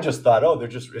I just thought,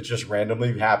 it's just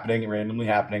randomly happening.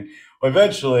 Well,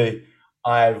 eventually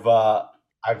I've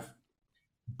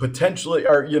potentially,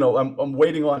 or I'm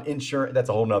waiting on insurance. That's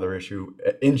a whole nother issue.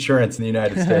 Insurance in the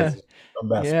United States is a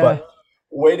mess, Yeah. but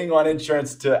waiting on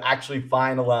insurance to actually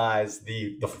finalize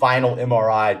the final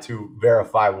MRI to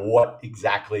verify what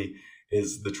exactly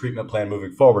is the treatment plan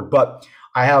moving forward. But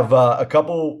I have a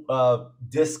couple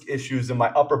disc issues in my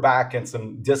upper back and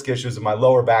some disc issues in my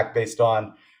lower back based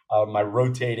on my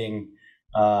rotating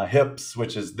hips,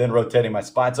 which is then rotating my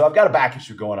spine. So I've got a back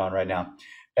issue going on right now.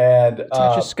 And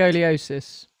Such as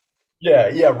scoliosis.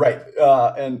 yeah, right.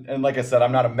 And like I said,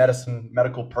 I'm not a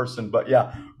medical person, but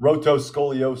yeah,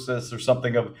 rotoscoliosis or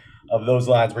something of those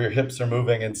lines where your hips are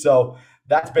moving. And so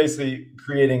that's basically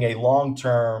creating a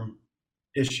long-term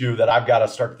issue that I've got to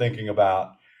start thinking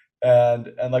about.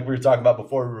 And like we were talking about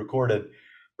before we recorded,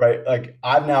 right? Like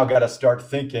I've now got to start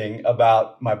thinking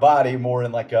about my body more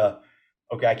in like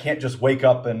okay, I can't just wake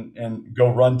up and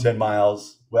go run 10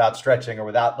 miles without stretching or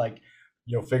without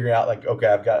figuring out like, okay,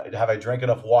 have I drank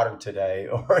enough water today?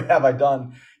 Or have I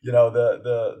done,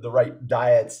 the right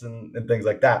diets and things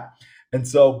like that. And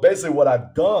so basically what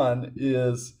I've done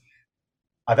is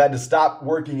I've had to stop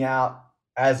working out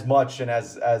as much and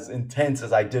as intense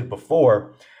as I did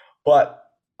before, but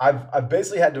I've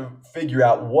basically had to figure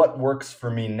out what works for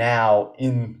me now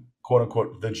in quote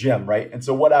unquote the gym, right? And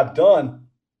so what I've done,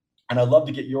 and I'd love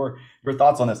to get your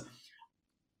thoughts on this.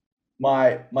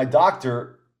 My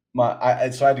doctor, so I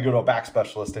had to go to a back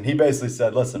specialist, and he basically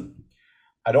said, "Listen,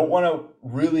 I don't want to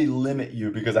really limit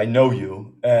you because I know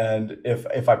you, and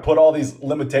if I put all these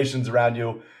limitations around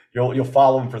you, you'll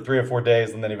follow them for 3 or 4 days,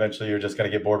 and then eventually you're just going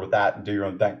to get bored with that and do your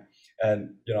own thing."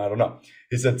 And I don't know.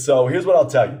 He said, "So here's what I'll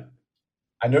tell you.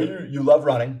 I know you love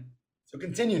running, so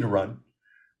continue to run.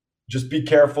 Just be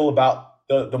careful about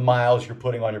the miles you're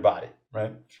putting on your body,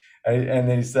 right?" And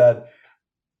then he said,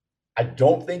 "I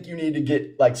don't think you need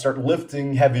to start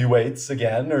lifting heavy weights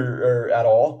again or at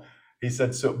all." He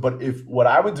said, but what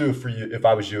I would do for you if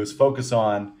I was you is focus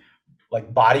on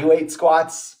like body weight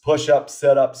squats, push-ups,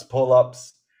 sit-ups,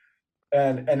 pull-ups.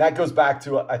 And that goes back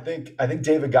to, I think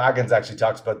David Goggins actually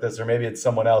talks about this, or maybe it's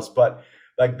someone else, but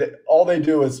all they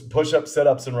do is push-ups,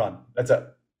 sit-ups, and run. That's it,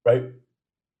 right?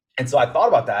 And so I thought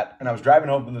about that, and I was driving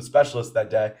home from the specialist that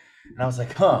day, and I was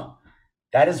like,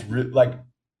 that is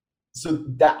so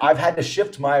that I've had to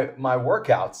shift my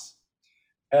workouts.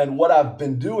 And what I've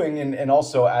been doing, and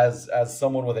also as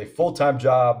someone with a full-time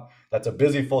job, that's a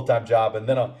busy full-time job, and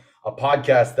then a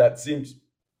podcast that seems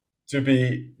to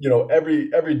be,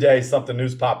 every day something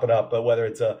new's popping up, but whether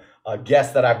it's a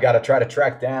guest that I've got to try to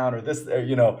track down, or this,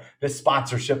 this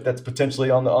sponsorship that's potentially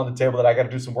on the table that I got to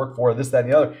do some work for, this, that,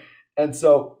 and the other. And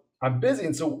so I'm busy.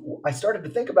 And so I started to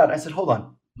think about it. I said, hold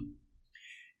on.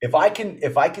 If I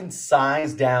can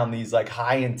size down these like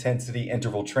high intensity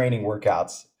interval training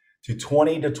workouts to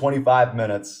 20 to 25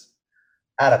 minutes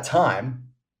at a time,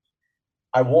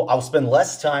 I'll spend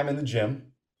less time in the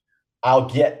gym. I'll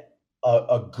get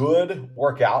a good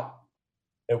workout.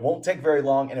 It won't take very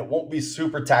long, and it won't be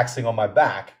super taxing on my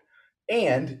back.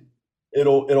 And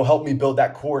it'll help me build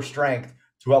that core strength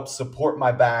to help support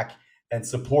my back and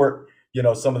support,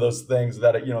 some of those things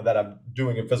that, that I'm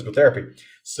doing in physical therapy.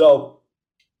 So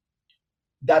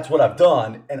that's what I've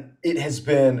done. And it has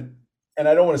been, and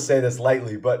I don't want to say this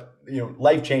lightly, but,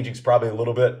 life-changing is probably a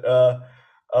little bit of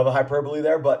a hyperbole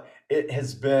there, but it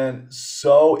has been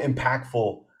so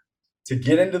impactful to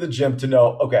get into the gym to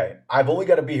know, okay, I've only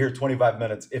got to be here 25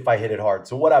 minutes if I hit it hard.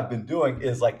 So what I've been doing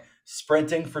is like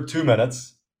sprinting for 2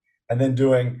 minutes and then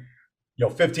doing,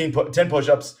 10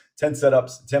 push-ups, 10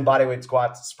 sit-ups, 10 bodyweight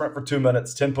squats, sprint for 2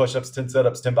 minutes, 10 push-ups, 10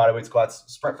 sit-ups, 10 bodyweight squats,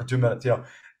 sprint for 2 minutes,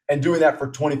 and doing that for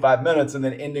 25 minutes and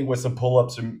then ending with some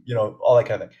pull-ups and, all that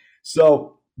kind of thing.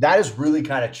 So that has really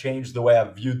kind of changed the way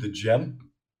I've viewed the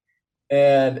gym.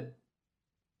 And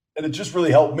it just really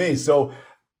helped me. So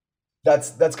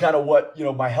that's kind of what,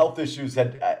 my health issues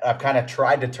I've kind of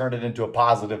tried to turn it into a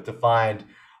positive to find,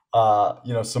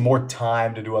 some more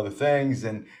time to do other things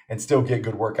and still get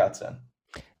good workouts in.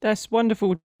 That's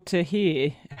wonderful to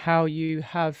hear how you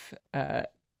have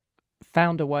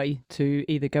found a way to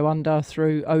either go under,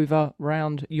 through, over,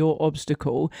 round your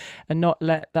obstacle and not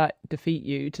let that defeat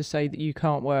you to say that you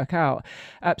can't work out.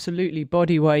 Absolutely,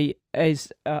 body weight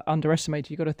is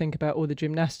underestimated. You've got to think about all the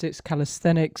gymnastics,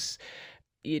 calisthenics.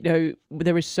 There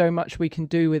is so much we can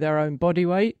do with our own body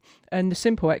weight, and the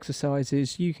simple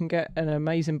exercises. You can get an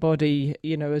amazing body,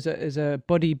 as a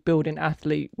bodybuilding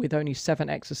athlete with only 7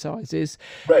 exercises.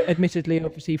 Right. Admittedly,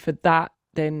 obviously, for that,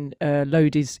 then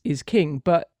load is king,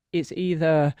 but it's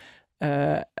either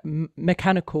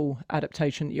mechanical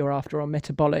adaptation that you're after or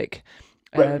metabolic.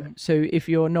 Right. So if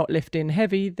you're not lifting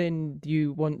heavy, then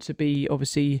you want to be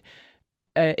obviously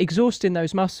exhausting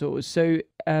those muscles. So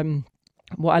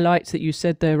what I liked that you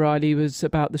said there, Reilly, was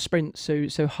about the sprint.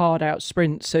 So hard out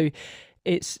sprint. So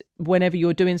it's whenever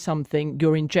you're doing something,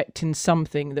 you're injecting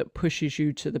something that pushes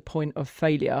you to the point of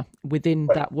failure within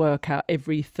that workout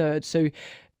every third. So,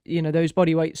 those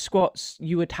bodyweight squats,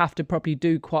 you would have to probably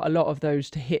do quite a lot of those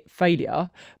to hit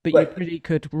failure, but you pretty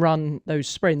could run those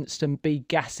sprints and be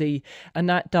gassy. And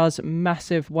that does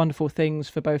massive, wonderful things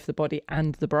for both the body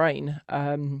and the brain.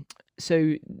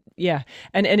 So yeah,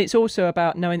 and it's also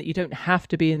about knowing that you don't have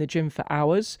to be in the gym for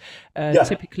hours.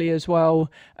 Typically as well,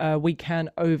 we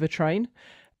can overtrain.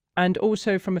 And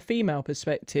also from a female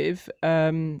perspective,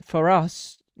 for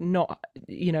us, not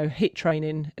HIIT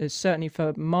training is certainly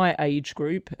for my age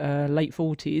group, late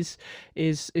 40s,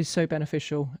 is so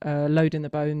beneficial. Loading the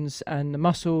bones and the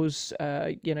muscles,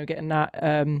 getting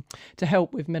that to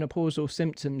help with menopausal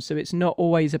symptoms. So it's not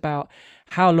always about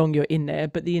how long you're in there,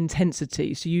 but the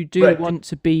intensity. So you do want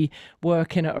to be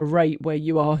working at a rate where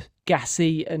you are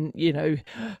gassy and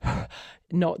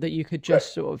not that you could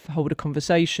just sort of hold a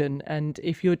conversation. And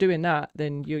if you're doing that,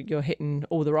 then you're hitting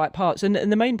all the right parts. And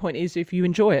the main point is if you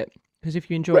enjoy it, because if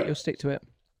you enjoy it, you'll stick to it.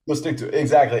 You'll stick to it.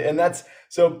 Exactly. And that's,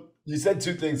 so you said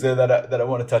two things there that I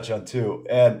want to touch on too.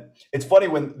 And it's funny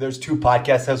when there's two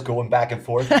podcast hosts going back and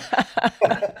forth.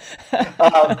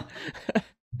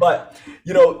 But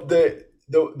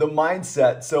the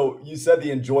mindset. So you said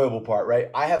the enjoyable part, right?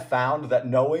 I have found that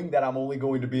knowing that I'm only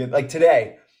going to be in, like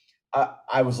today,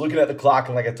 I was looking at the clock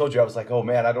and like I told you, I was like, oh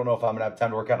man, I don't know if I'm gonna have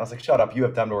time to work out. And I was like, shut up, you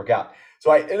have time to work out.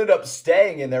 So I ended up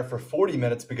staying in there for 40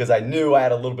 minutes because I knew I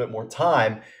had a little bit more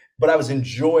time, but I was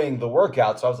enjoying the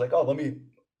workout. So I was like, oh, let me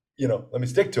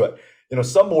stick to it.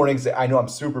 Some mornings I know I'm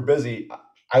super busy.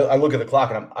 I look at the clock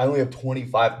and I only have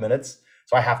 25 minutes.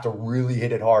 So I have to really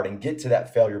hit it hard and get to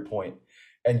that failure point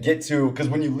and because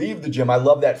when you leave the gym, I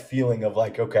love that feeling of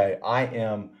like, okay, I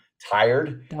am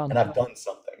tired and I've done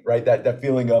something, right? That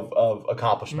feeling of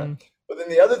accomplishment. But then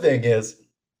the other thing is,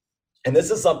 and this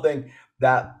is something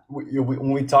that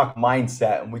when we talk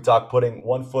mindset and we talk putting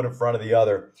one foot in front of the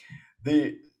other,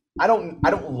 I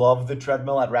don't love the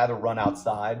treadmill. I'd rather run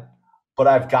outside, but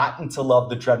I've gotten to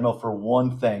love the treadmill for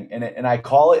one thing. And I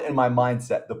call it in my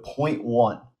mindset, the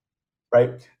 0.1,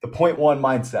 right? The 0.1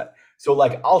 mindset. So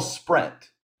like I'll sprint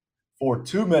for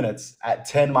 2 minutes at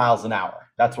 10 miles an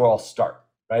hour. That's where I'll start,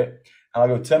 right? And I'll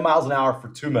go 10 miles an hour for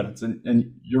 2 minutes.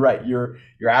 And you're right, you're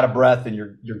out of breath and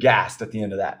you're gassed at the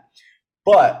end of that.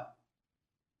 But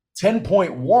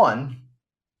 10.1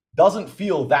 doesn't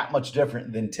feel that much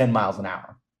different than 10 miles an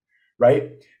hour,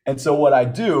 right? And so what I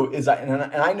do is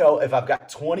I know if I've got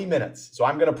 20 minutes, so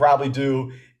I'm going to probably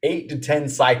do 8 to 10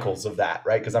 cycles of that,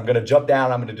 right? Because I'm going to jump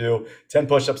down, I'm going to do 10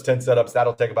 push-ups, 10 sit-ups.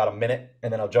 That'll take about a minute,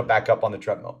 and then I'll jump back up on the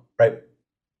treadmill, right?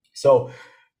 So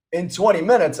in 20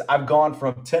 minutes, I've gone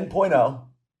from 10.0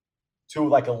 to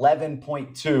like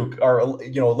 11.2 or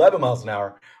 11 miles an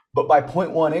hour, but by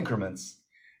 0.1 increments.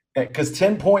 Because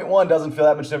 10.1 doesn't feel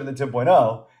that much different than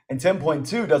 10.0, and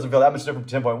 10.2 doesn't feel that much different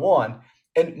from 10.1.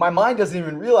 And my mind doesn't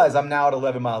even realize I'm now at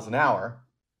 11 miles an hour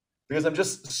because I'm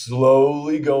just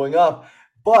slowly going up.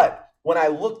 But when I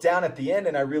look down at the end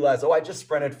and I realize, oh, I just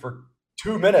sprinted for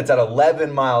 2 minutes at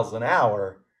 11 miles an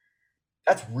hour,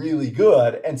 that's really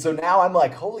good. And so now I'm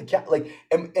like, holy cow, like,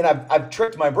 and I've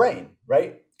tricked my brain,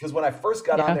 right? Because when I first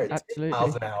got on there at 10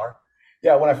 miles an hour,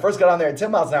 when I first got on there at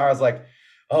 10 miles an hour, I was like,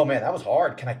 oh man, that was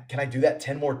hard. Can I do that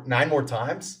 9 more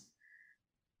times?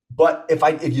 But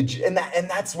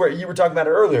that's where you were talking about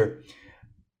it earlier.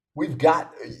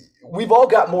 We've all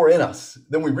got more in us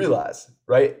than we realize,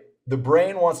 right? The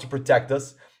brain wants to protect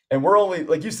us. And we're only,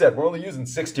 like you said, we're only using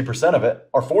 60% of it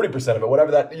or 40% of it,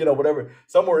 whatever,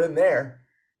 somewhere in there.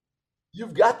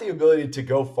 You've got the ability to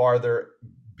go farther,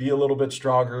 be a little bit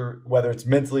stronger, whether it's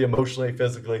mentally, emotionally,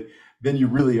 physically, than you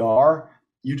really are.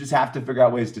 You just have to figure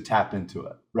out ways to tap into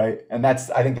it, right? And I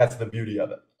think that's the beauty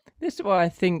of it. This is why I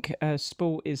think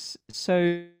sport is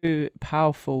so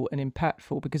powerful and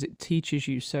impactful, because it teaches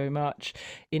you so much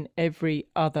in every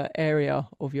other area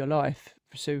of your life.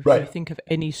 So if you think of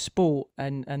any sport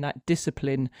and that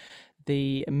discipline,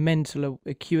 the mental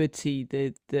acuity,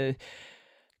 the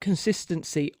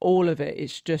consistency, all of it,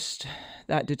 it's just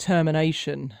that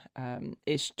determination.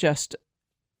 It's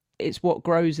what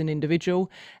grows an individual,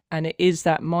 and it is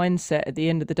that mindset at the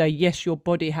end of the day. Yes, your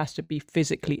body has to be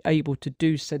physically able to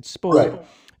do said sport,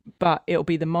 but it'll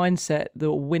be the mindset that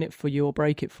will win it for you or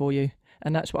break it for you.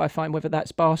 And that's what I find, whether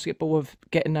that's basketball of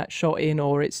getting that shot in,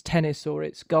 or it's tennis, or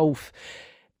it's golf,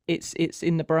 it's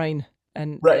in the brain.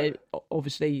 And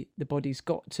obviously the body's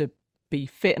got to be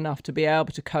fit enough to be able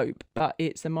to cope, but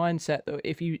it's the mindset that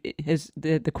if you, as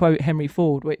the quote Henry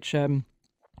Ford, which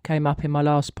came up in my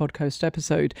last podcast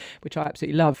episode, which I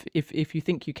absolutely love. If you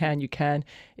think you can, you can.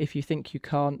 If you think you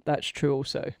can't, that's true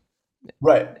also.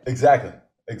 Right. Exactly.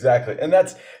 And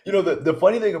that's, the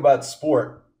funny thing about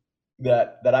sport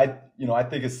that I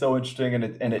think is so interesting,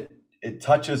 and it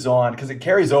touches on, because it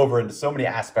carries over into so many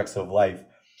aspects of life.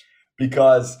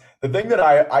 Because the thing that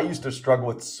I used to struggle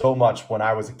with so much when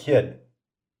I was a kid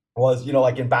was,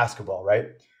 like in basketball, right?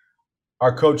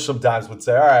 Our coach sometimes would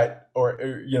say, all right, or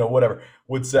whatever,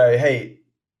 would say, hey,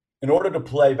 in order to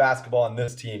play basketball on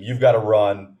this team, you've got to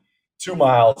run 2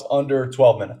 miles under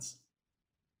 12 minutes.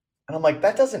 And I'm like,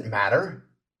 that doesn't matter,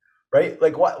 right?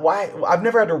 Like, why? I've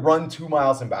never had to run 2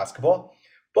 miles in basketball,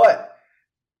 but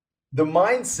the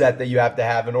mindset that you have to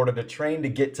have in order to train to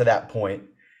get to that point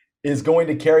is going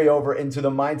to carry over into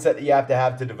the mindset that you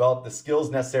have to develop the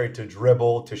skills necessary to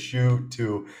dribble, to shoot,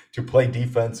 to play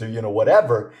defense, or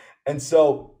whatever. And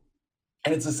so,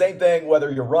 and it's the same thing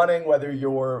whether you're running, whether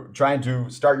you're trying to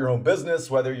start your own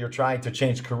business, whether you're trying to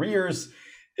change careers.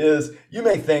 Is you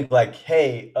may think like,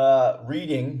 hey,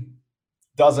 reading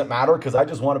doesn't matter because I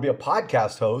just want to be a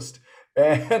podcast host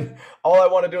and all I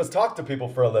want to do is talk to people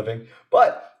for a living.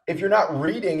 But if you're not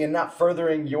reading and not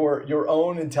furthering your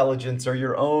own intelligence or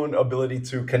your own ability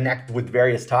to connect with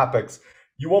various topics,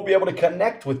 you won't be able to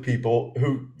connect with people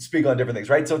who speak on different things,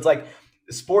 right? So it's like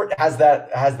sport has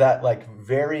that like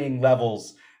varying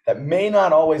levels that may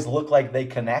not always look like they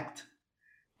connect.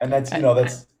 And That's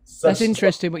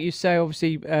interesting what you say.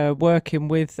 Obviously, working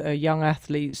with young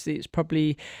athletes, it's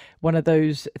probably one of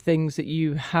those things that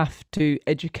you have to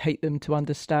educate them to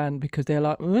understand, because they're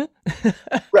like, right,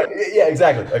 yeah,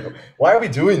 exactly. Like, why are we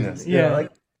doing this?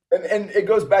 And it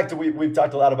goes back to we've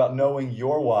talked a lot about knowing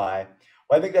your why.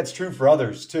 Well, I think that's true for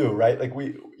others too, right? Like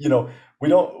we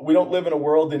don't live in a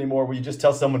world anymore where you just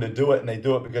tell someone to do it and they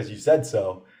do it because you said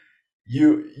so.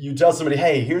 You tell somebody,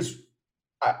 hey,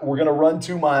 we're going to run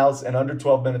 2 miles in under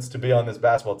 12 minutes to be on this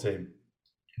basketball team.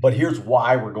 But here's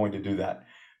why we're going to do that.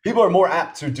 People are more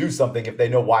apt to do something if they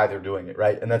know why they're doing it,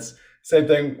 right? And that's same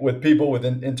thing with people, with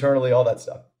internally, all that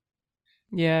stuff.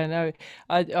 Yeah, no,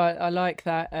 I like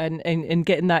that, and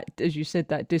getting that, as you said,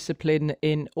 that discipline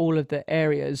in all of the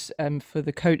areas, for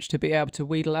the coach to be able to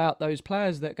wheedle out those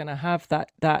players that are going to have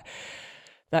that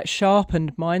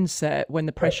sharpened mindset when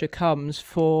the pressure comes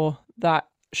for that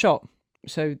shot.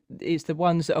 So it's the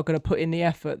ones that are going to put in the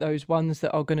effort, those ones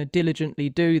that are going to diligently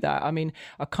do that. I mean,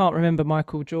 I can't remember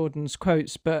Michael Jordan's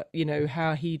quotes, but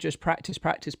how he just practiced.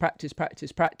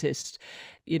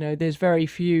 There's very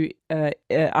few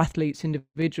athletes,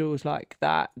 individuals like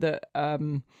that they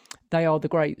are the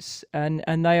greats,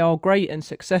 and they are great and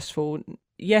successful.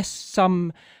 Yes,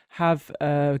 some have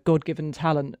God-given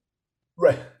talent.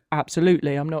 Right.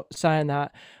 Absolutely, I'm not saying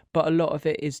that. But a lot of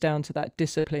it is down to that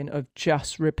discipline of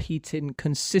just repeating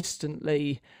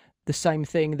consistently the same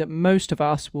thing that most of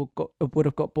us would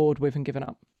have got bored with and given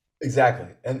up. Exactly.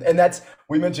 And that's,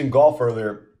 we mentioned golf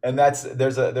earlier, and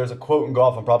there's a quote in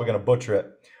golf, I'm probably going to butcher it,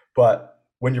 but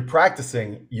when you're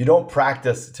practicing, you don't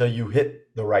practice till you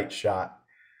hit the right shot.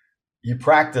 You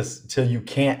practice till you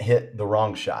can't hit the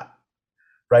wrong shot.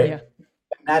 Right? Yeah.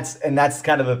 And that's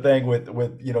kind of the thing with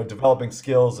developing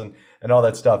skills and all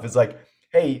that stuff. It's like,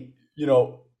 hey,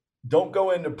 don't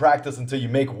go into practice until you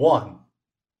make one.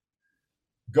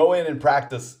 Go in and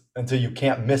practice until you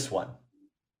can't miss one,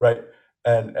 right?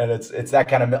 And it's that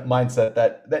kind of mindset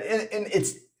and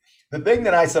it's the thing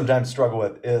that I sometimes struggle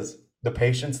with is the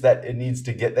patience that it needs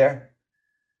to get there,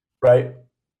 right?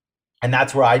 And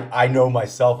that's where I know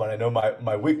myself and I know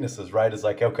my weaknesses, right? Is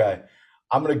like, okay,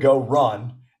 I'm gonna go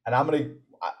run and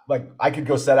I could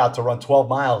go set out to run 12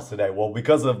 miles today. Well,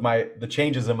 because of the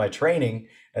changes in my training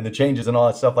and the changes and all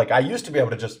that stuff, like I used to be able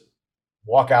to just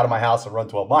walk out of my house and run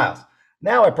 12 miles.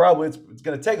 Now it's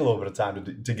going to take a little bit of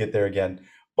time to get there again.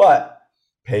 But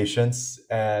patience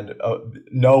and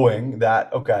knowing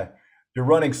that, okay, you're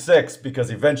running 6 because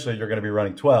eventually you're going to be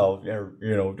running 12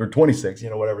 or 26,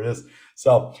 whatever it is.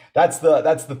 So that's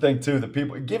the thing too, that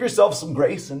people give yourself some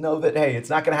grace and know that, hey, it's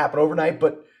not going to happen overnight,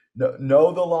 but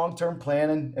know the long-term plan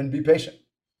and be patient.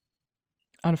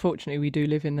 Unfortunately, we do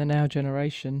live in the now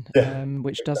generation,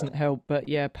 which doesn't help. But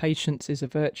yeah, patience is a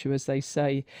virtue, as they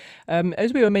say.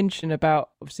 As we were mentioning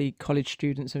about obviously college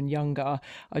students and younger,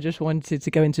 I just wanted to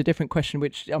go into a different question,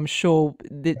 which I'm sure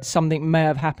that something may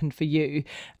have happened for you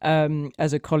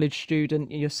as a college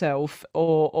student yourself,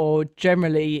 or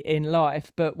generally in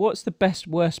life. But what's the best,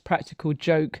 worst practical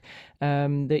joke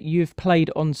that you've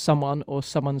played on someone or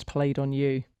someone's played on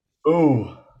you?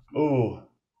 Ooh.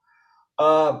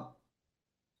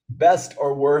 Best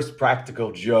or worst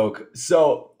practical joke.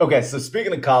 So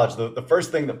speaking of college, the first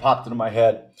thing that popped into my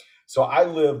head. So I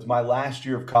lived my last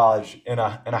year of college in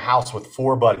a house with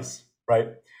four buddies, right?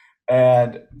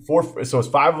 And so it's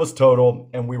five of us total,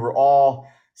 and we were all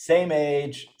same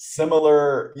age,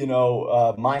 similar,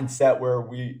 mindset where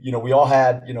we all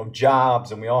had,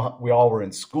 jobs, and we all were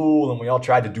in school, and we all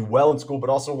tried to do well in school, but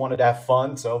also wanted to have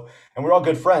fun. So, and we're all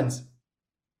good friends.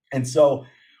 And so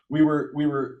we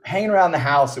were hanging around the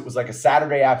house. It was like a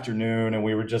Saturday afternoon, and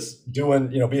we were just doing,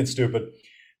 being stupid.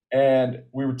 And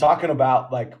we were talking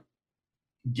about like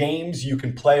games you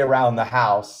can play around the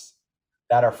house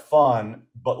that are fun,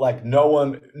 but like no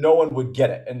one would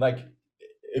get it. And like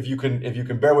if you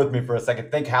can bear with me for a second,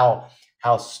 think how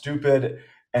stupid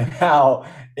and how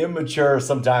immature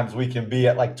sometimes we can be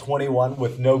at like 21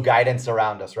 with no guidance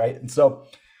around us, right? And so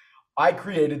I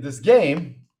created this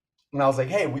game, and I was like,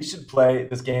 hey, we should play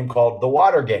this game called the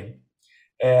water game.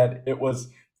 And it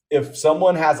was, if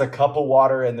someone has a cup of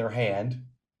water in their hand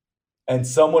and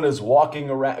someone is walking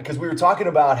around, because we were talking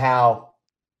about how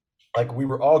like we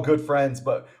were all good friends,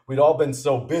 but we'd all been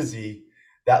so busy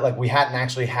that like we hadn't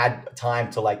actually had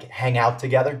time to like hang out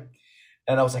together.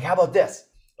 And I was like, how about this?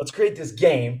 Let's create this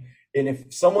game. And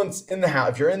if someone's in the house,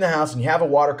 if you're in the house and you have a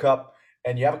water cup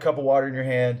and you have a cup of water in your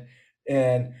hand,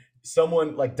 and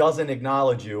someone like doesn't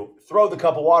acknowledge you, throw the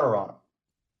cup of water on them.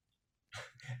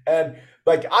 And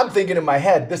like I'm thinking in my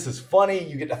head, this is funny.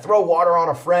 You get to throw water on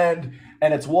a friend,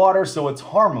 and it's water, so it's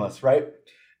harmless, right?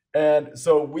 And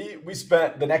so we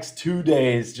spent the next 2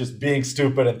 days just being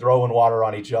stupid and throwing water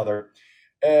on each other.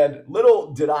 And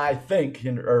little did I think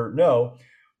or know,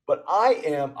 but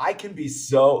I can be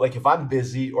so like, if I'm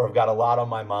busy or I've got a lot on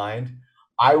my mind,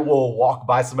 I will walk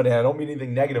by somebody, and I don't mean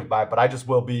anything negative by it, but I just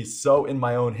will be so in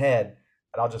my own head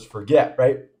that I'll just forget,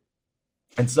 right?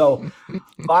 And so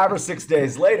 5 or 6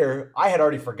 days later, I had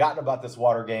already forgotten about this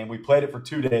water game. We played it for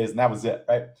 2 days, and that was it,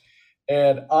 right?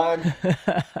 And I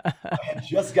had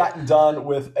just gotten done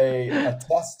with a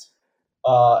test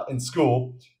in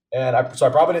school, and so I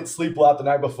probably didn't sleep well the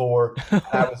night before. And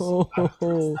I was excited to go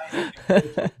to a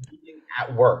meeting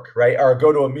at work, right, or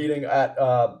go to a meeting at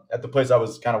the place I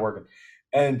was kind of working.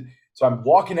 And so I'm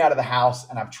walking out of the house,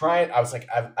 and I was like,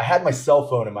 I had my cell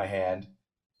phone in my hand,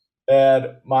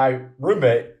 and my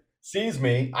roommate sees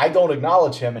me. I don't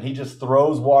acknowledge him, and he just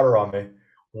throws water on me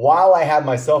while I had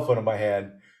my cell phone in my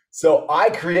hand. So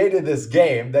I created this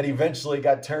game that eventually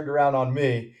got turned around on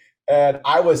me, and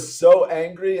I was so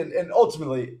angry. And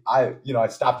ultimately, I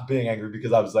stopped being angry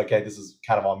because I was like, hey, this is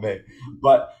kind of on me.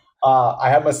 But I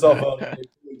had my cell phone.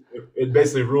 It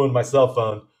basically ruined my cell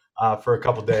phone for a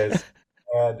couple days.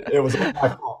 And it was my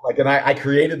fault. Like, and I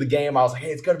created the game. I was like,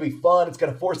 hey, it's going to be fun. It's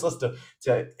going to force us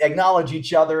to acknowledge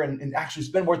each other and actually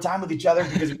spend more time with each other,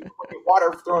 because we get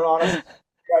water thrown on us. Here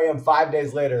I am 5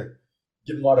 days later,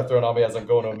 getting water thrown on me as I'm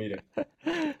going to a meeting.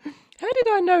 How did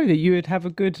I know that you would have a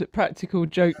good practical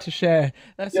joke to share?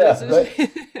 That's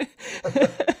Right?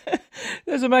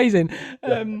 that's amazing.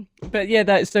 Yeah. But yeah,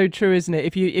 that's so true, isn't it?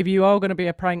 If you are going to be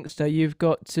a prankster, you've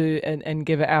got to and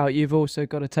give it out. You've also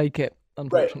got to take it,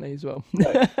 unfortunately, as well.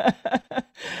 Right.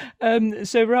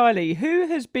 So Reilly, who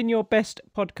has been your best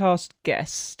podcast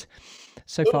guest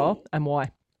so far, and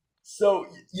why? So,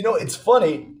 it's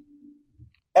funny.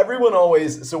 Everyone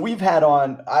always, so we've had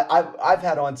on, I've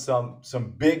had on some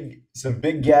big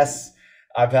guests.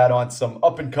 I've had on some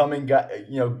up and coming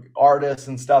artists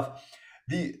and stuff.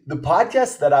 The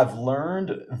podcasts that I've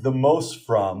learned the most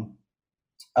from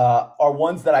are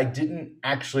ones that I didn't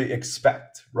actually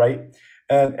expect, right?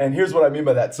 And here's what I mean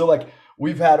by that. So like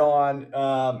we've had on,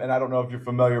 and I don't know if you're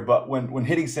familiar, but when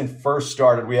Hitting Sin first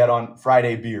started, we had on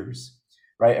Friday Beers,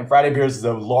 right? And Friday Beers is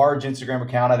a large Instagram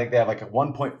account. I think they have like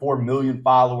 1.4 million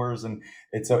followers, and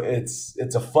it's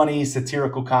a funny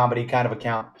satirical comedy kind of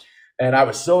account. And I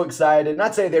was so excited.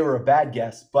 Not say they were a bad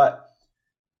guest, but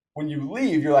when you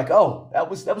leave, you're like, oh,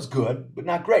 that was good, but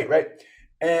not great, right?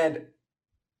 And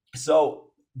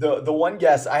so the one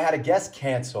guest, I had a guest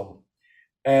cancel,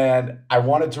 and I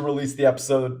wanted to release the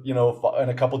episode, in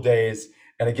a couple days,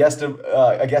 and a guest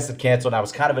had canceled, and I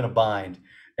was kind of in a bind.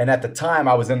 And at the time,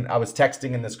 I was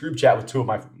texting in this group chat with two of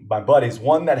my buddies,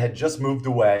 one that had just moved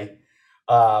away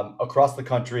across the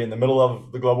country in the middle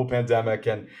of the global pandemic,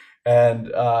 and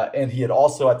he had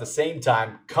also at the same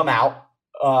time come out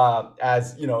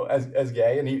as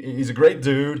gay, and he's a great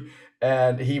dude,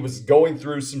 and he was going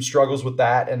through some struggles with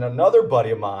that. And another buddy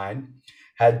of mine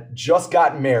had just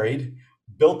gotten married,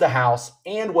 built a house,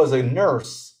 and was a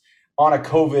nurse on a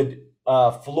COVID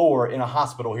floor in a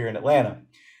hospital here in Atlanta.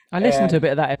 I listened to a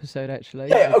bit of that episode, actually.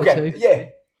 Yeah, okay, yeah.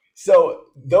 So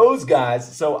those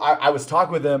guys, so I was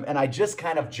talking with them, and I just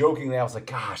kind of jokingly, I was like,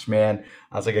 gosh, man,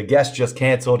 I was like, a guest just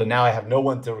canceled, and now I have no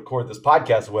one to record this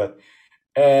podcast with.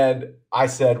 And I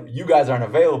said, "You guys aren't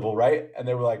available, right?" And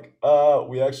they were like,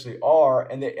 we actually are."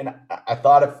 And I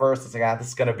thought at first, it's like, this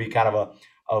is going to be kind of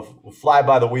a fly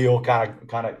by the wheel kind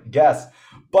of guess.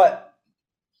 But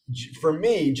for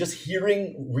me, just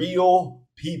hearing real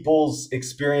people's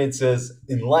experiences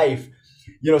in life,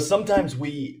 sometimes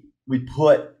we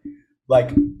put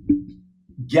like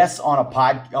guests on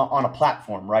a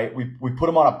platform, right? We put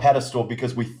them on a pedestal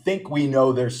because we think we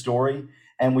know their story,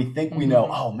 and we think we know,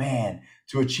 oh man,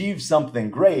 to achieve something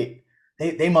great,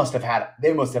 they must have had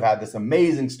this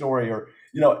amazing story, or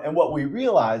and what we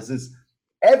realize is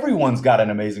everyone's got an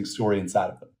amazing story inside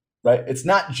of them, right? It's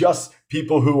not just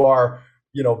people who are,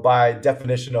 by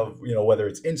definition of, whether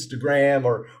it's Instagram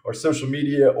or social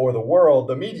media or the world,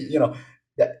 the media,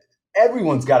 that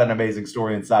everyone's got an amazing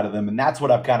story inside of them. And that's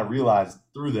what I've kind of realized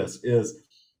through this is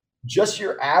just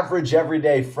your average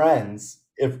everyday friends.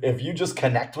 If you just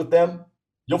connect with them,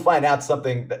 you'll find out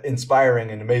something inspiring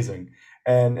and amazing.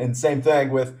 And same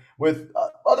thing with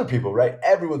other people, right?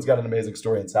 Everyone's got an amazing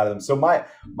story inside of them. So my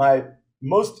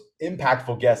most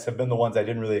impactful guests have been the ones I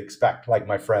didn't really expect, like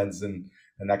my friends and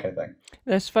that kind of thing.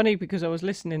 That's funny because I was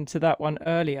listening to that one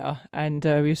earlier, and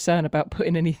we were saying about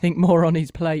putting anything more on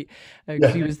his plate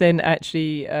because he was then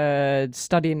actually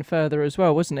studying further as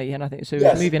well, wasn't he? And I think so. He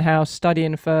was moving house,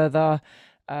 studying further,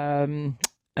 and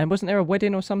wasn't there a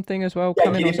wedding or something as well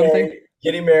coming or something?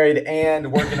 Getting married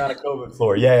and working on a COVID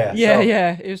floor. Yeah.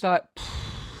 It was like.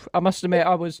 I must admit,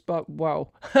 I was, but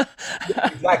wow.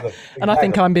 Exactly. And I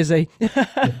think I'm busy.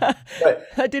 Right.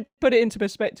 I did put it into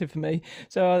perspective for me.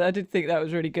 So I did think that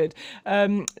was really good.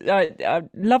 I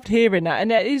loved hearing that.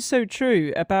 And it is so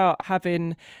true about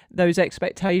having those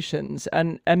expectations.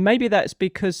 And maybe that's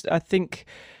because I think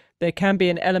there can be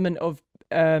an element of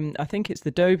I think it's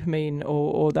the dopamine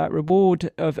or that reward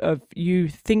of you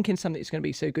thinking something's going to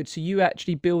be so good, so you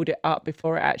actually build it up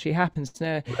before it actually happens.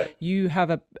 Now you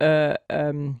have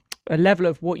a level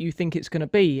of what you think it's going to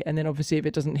be, and then obviously if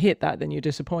it doesn't hit that, then you're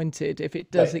disappointed. If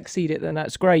it does exceed it, then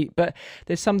that's great. But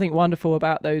there's something wonderful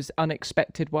about those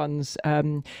unexpected ones,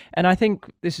 and I think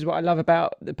this is what I love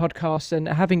about the podcast and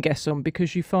having guests on,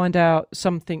 because you find out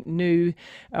something new.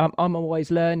 I'm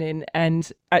always learning,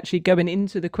 and actually going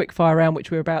into the quick fire round,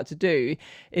 which we're about to do,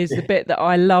 is the bit that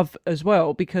I love as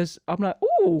well, because I'm like,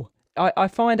 oh, I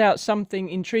find out something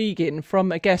intriguing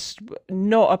from a guest,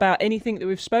 not about anything that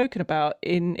we've spoken about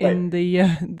in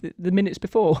the minutes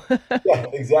before. Yeah,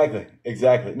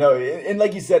 exactly. No, and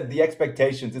like you said, the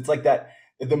expectations, it's like that,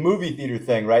 the movie theater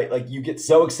thing, right? Like you get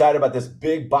so excited about this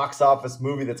big box office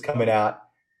movie that's coming out,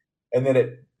 and then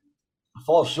it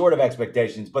falls short of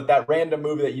expectations. But that random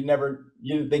movie that you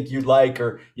didn't think you'd like,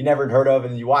 or you never heard of,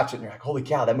 and you watch it and you're like, holy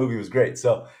cow, that movie was great.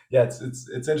 So yeah, it's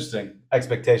interesting.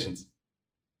 Expectations.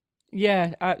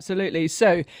 Yeah, absolutely.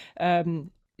 So,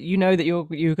 you know that you're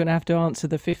going to have to answer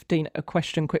the 15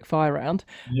 question quick fire round.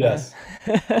 Yes.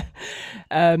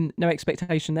 No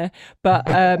expectation there, but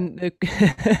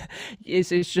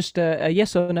it's just a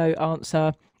yes or no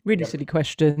answer. Really silly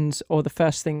questions, or the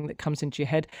first thing that comes into your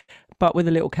head, but with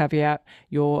a little caveat: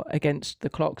 you're against the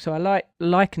clock. So I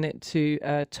liken it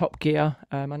to Top Gear.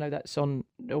 I know that's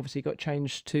obviously got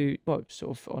changed to sort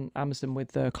of on Amazon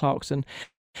with Clarkson.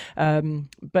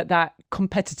 But that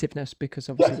competitiveness, because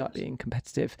obviously like being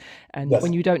competitive, and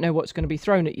when you don't know what's going to be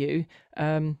thrown at you,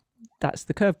 that's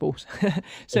the curveballs.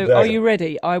 So exactly. Are you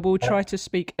ready? I will try to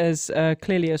speak as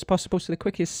clearly as possible. So the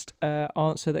quickest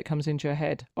answer that comes into your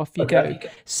head, off you go.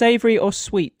 Savory or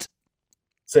sweet?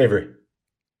 Savory.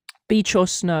 Beach or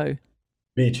snow?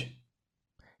 Beach.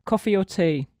 Coffee or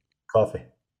tea? Coffee.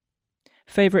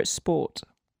 Favorite sport?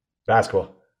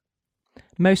 Basketball.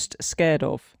 Most scared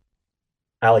of?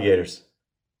 Alligators.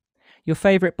 Your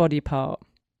favorite body part?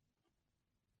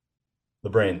 The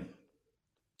brain.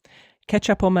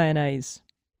 Ketchup or mayonnaise?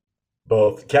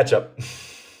 Both. Ketchup.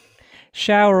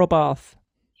 Shower or bath?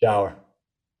 Shower.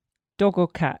 Dog or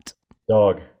cat?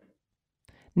 Dog.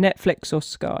 Netflix or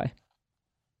Sky?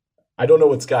 I don't know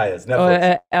what Sky is.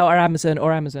 Netflix. Or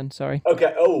Amazon, sorry.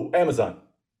 Okay. Oh, Amazon.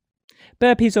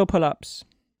 Burpees or pull-ups?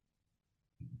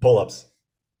 Pull-ups.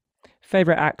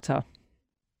 Favorite actor?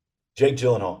 Jake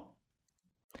Gyllenhaal.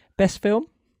 Best film?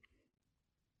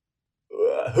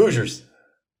 Hoosiers.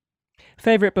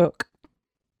 Favorite book?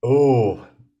 Oh,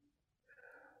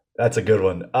 that's a good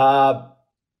one.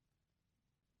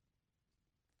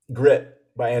 Grit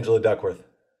by Angela Duckworth.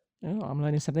 Oh, I'm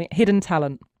learning something. Hidden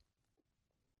talent?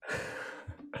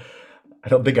 I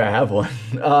don't think I have one.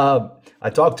 I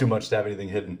talk too much to have anything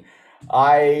hidden.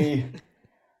 I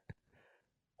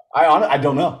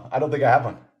don't know. I don't think I have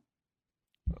one.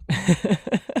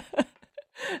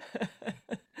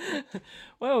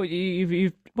 Well,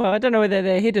 Well, I don't know whether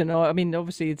they're hidden or, I mean,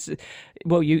 obviously it's,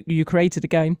 well, you created a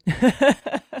game.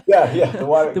 Yeah,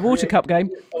 The Water Cup game,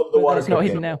 the but Water that's not Cup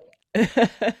hidden game.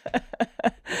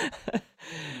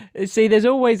 now. See, there's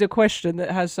always a question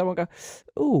that has someone go,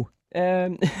 "Oh,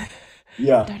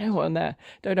 Yeah. don't know what on that.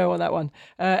 Don't know on that one."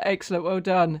 Excellent, well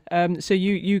done. So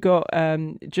you got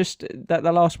just that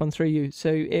the last one through you. So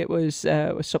it was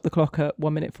stop the clock at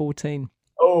 1 minute 14.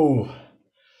 Oh,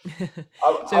 I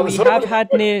So was hoping to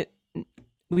be quick.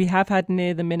 we have had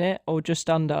near the minute or just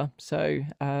under. So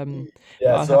but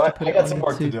Yeah, I'll so have to I, put I it got on some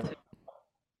work to to. do.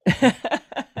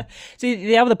 See,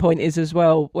 the other point is as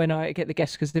well when I get the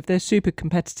guests, because if they're super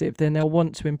competitive, then they'll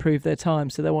want to improve their time,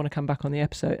 so they'll want to come back on the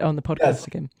episode on the Yes, podcast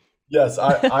again. yes.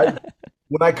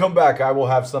 When I come back, I will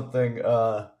have something.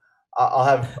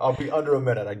 I'll be under a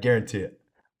minute. I guarantee it.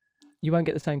 You won't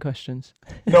get the same questions.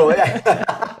 No.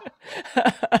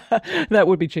 That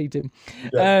would be cheating.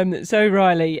 Yes. So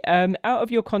Reilly, out of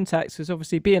your contacts, because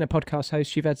obviously being a podcast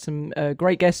host, you've had some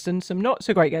great guests and some not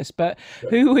so great guests, but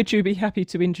who would you be happy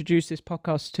to introduce this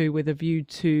podcast to with a view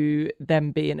to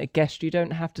them being a guest? You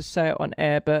don't have to say it on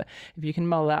air, but if you can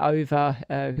mull that over,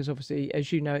 because obviously,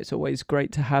 as you know, it's always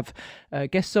great to have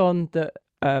guests on that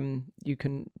you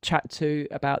can chat to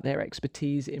about their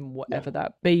expertise in whatever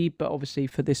that be, but obviously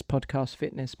for this podcast,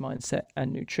 fitness, mindset,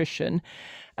 and nutrition.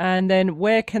 And then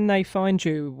where can they find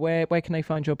you? Where can they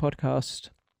find your podcast?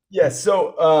 Yeah.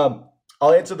 So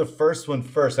I'll answer the first one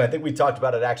first. And I think we talked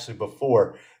about it actually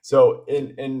before. So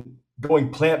in going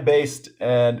plant based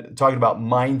and talking about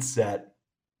mindset,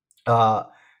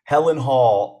 Helen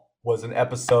Hall was an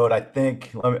episode. I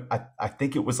think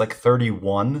it was like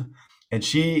 31, and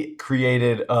she's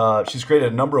created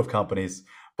a number of companies,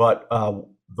 but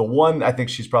the one I think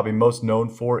she's probably most known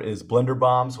for is Blender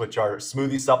Bombs, which are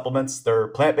smoothie supplements. They're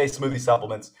plant-based smoothie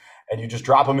supplements, and you just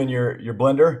drop them in your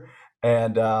blender,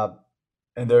 and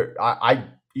I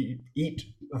eat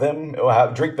them,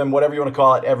 drink them, whatever you want to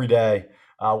call it, every day.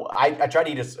 I try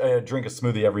to drink a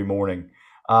smoothie every morning.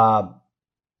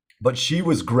 But she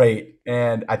was great,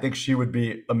 and I think she would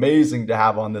be amazing to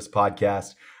have on this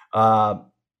podcast.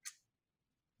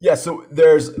 Yeah, so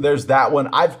there's that one.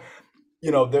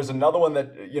 There's another one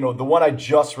that, the one I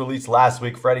just released last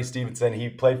week, Freddie Stevenson. He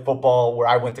played football where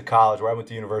I went to college, where I went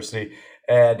to university,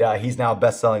 and he's now a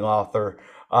best-selling author.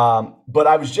 But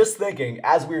I was just thinking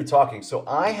as we were talking, so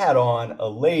I had on a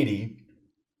lady,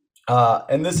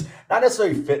 and this not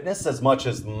necessarily fitness as much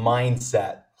as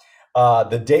mindset,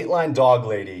 the Dateline dog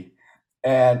lady.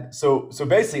 And so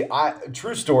basically,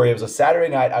 true story. It was a Saturday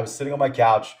night. I was sitting on my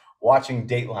couch watching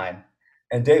Dateline,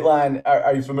 and Dateline.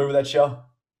 Are you familiar with that show?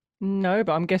 No,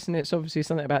 but I'm guessing it's obviously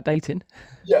something about dating.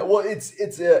 Yeah, well, it's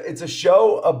a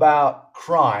show about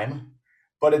crime,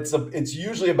 but it's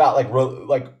usually about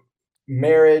like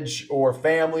marriage or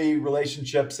family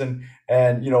relationships and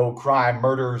crime,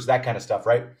 murders, that kind of stuff,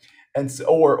 right? And so,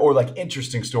 or like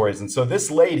interesting stories. And so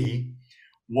this lady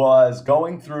was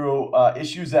going through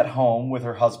issues at home with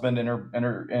her husband and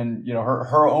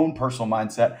her own personal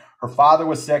mindset. Her father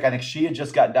was sick. I think she had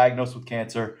just got diagnosed with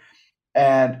cancer,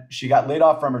 and she got laid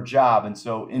off from her job. And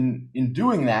so in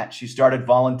doing that, she started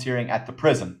volunteering at the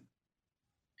prison.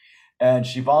 And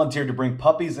she volunteered to bring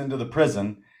puppies into the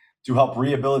prison to help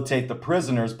rehabilitate the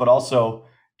prisoners, but also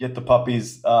get the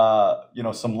puppies,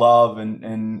 some love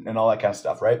and all that kind of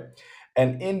stuff, right?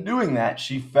 And in doing that,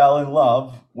 she fell in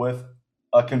love with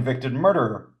a convicted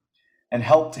murderer and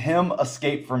helped him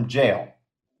escape from jail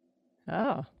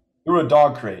Oh. through a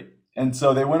dog crate. And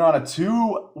so they went on a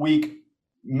 2-week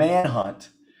manhunt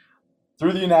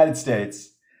through the United States,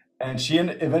 and she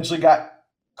eventually got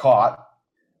caught.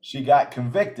 She got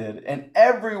convicted, and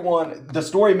the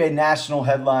story made national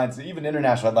headlines, even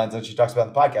international headlines, that she talks about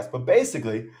in the podcast. But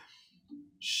basically,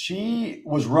 she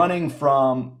was running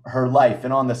from her life,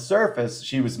 and on the surface,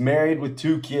 she was married with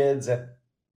 2 kids, and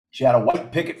she had a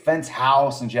white picket fence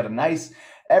house, and she had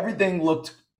everything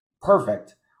looked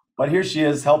perfect. But here she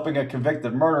is helping a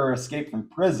convicted murderer escape from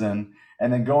prison,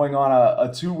 and then going on a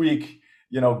 2-week,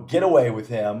 getaway with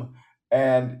him,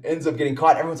 and ends up getting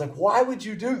caught. Everyone's like, why would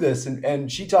you do this?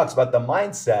 And she talks about the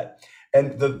mindset.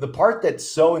 And the part that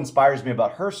so inspires me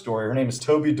about her story, her name is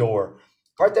Toby Dorr.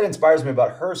 The part that inspires me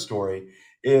about her story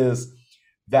is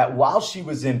that while she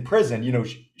was in prison,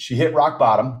 she hit rock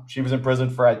bottom. She was in prison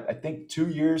for, I think,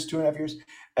 2.5 years.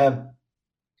 And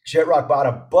she hit rock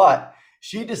bottom, but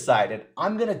she decided,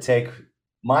 I'm going to take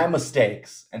my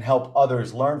mistakes and help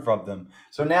others learn from them.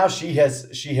 So now she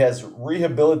has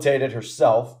rehabilitated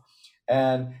herself,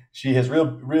 and she has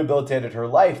rehabilitated her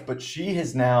life, but she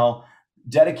has now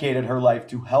dedicated her life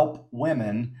to help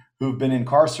women who've been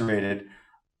incarcerated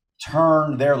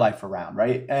turn their life around,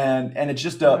 right? And it's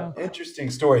just a Wow. interesting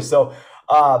story. So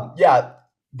yeah,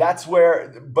 that's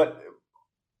where. But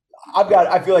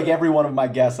I feel like every one of my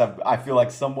guests, I feel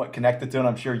like somewhat connected to, and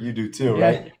I'm sure you do too, Yeah.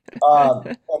 right?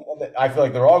 And I feel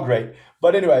like they're all great.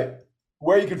 But anyway,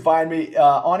 where you can find me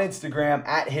on Instagram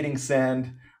at Hitting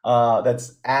Send.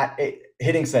 That's at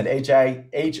Hitting Send, HITTINGSEND.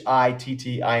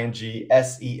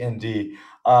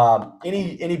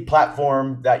 Any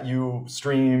platform that you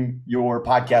stream your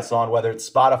podcasts on, whether it's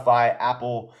Spotify,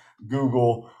 Apple,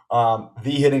 Google,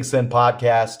 the Hitting Send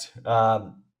podcast.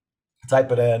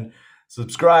 Type it in,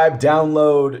 subscribe,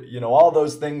 download, all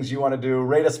those things you want to do.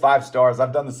 Rate us 5 stars.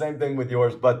 I've done the same thing with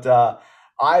yours, but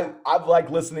I've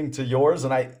liked listening to yours,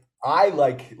 and I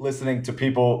like listening to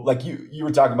people like you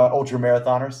were talking about ultra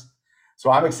marathoners. So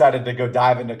I'm excited to go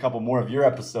dive into a couple more of your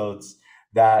episodes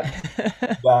like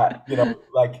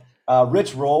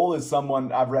Rich Roll is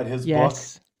someone I've read his book.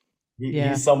 Yes.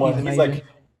 He's someone, he's amazing. like,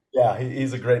 yeah,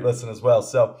 he's a great listen as well.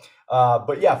 So,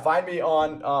 but yeah, find me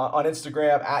on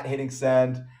Instagram at Hitting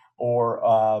Send, or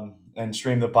and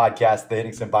stream the podcast, the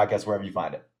Hitting Send podcast, wherever you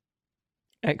find it.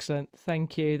 Excellent.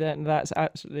 Thank you. That's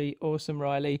absolutely awesome,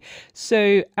 Reilly.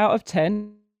 So out of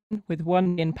 10, with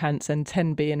 1 in pants and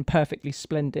 10 being perfectly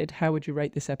splendid, how would you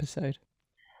rate this episode?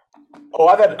 Oh,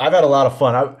 I've had a lot of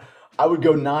fun. I would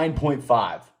go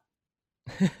 9.5.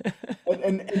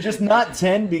 and just not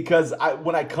 10, because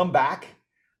when I come back,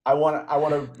 I want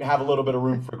to have a little bit of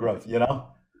room for growth,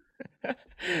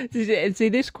 See,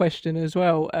 this question as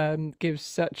well gives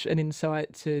such an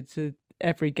insight to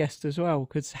every guest as well,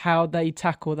 because how they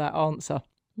tackle that answer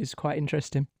is quite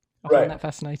interesting. I Right. find that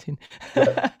fascinating.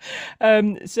 Right.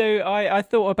 So I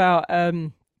thought about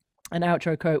an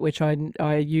outro quote, which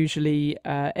I usually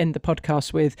end the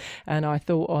podcast with, and I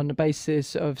thought, on the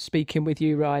basis of speaking with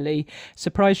you, Reilly,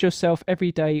 surprise yourself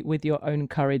every day with your own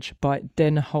courage, by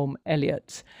Denholm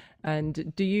Elliott.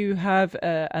 And do you have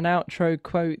an outro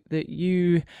quote that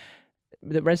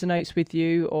resonates with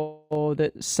you, or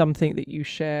that's something that you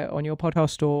share on your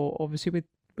podcast, or obviously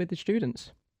with the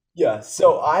students? Yeah.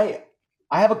 So I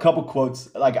have a couple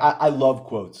quotes. Like I love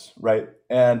quotes, right?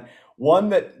 And one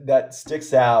that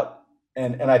sticks out,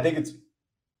 and I think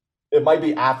it might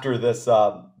be after this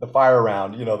the fire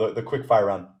round, the quick fire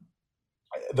round.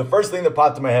 The first thing that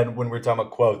popped in my head when we were talking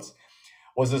about quotes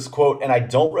was this quote, and I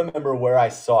don't remember where I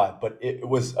saw it, but it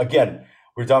was, again,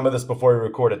 we were talking about this before we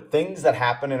recorded. Things that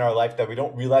happen in our life that we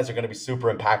don't realize are going to be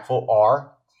super impactful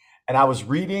are. And I was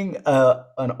reading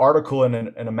an article in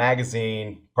a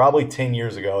magazine probably 10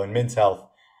 years ago in Men's Health,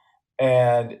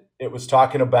 and it was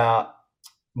talking about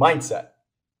mindset.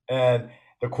 And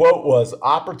the quote was,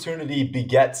 opportunity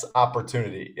begets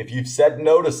opportunity. If you've said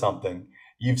no to something,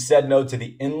 you've said no to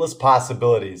the endless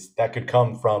possibilities that could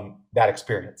come from that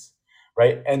experience,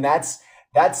 right? And that's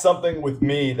something with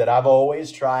me that I've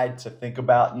always tried to think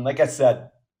about. And like I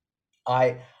said,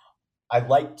 I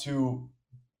like to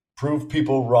prove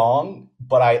people wrong,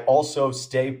 but I also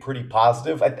stay pretty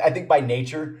positive. I think by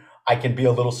nature, I can be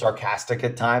a little sarcastic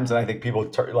at times, and I think people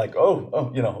like,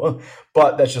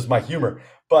 but that's just my humor.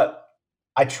 But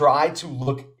I try to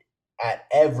look at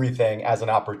everything as an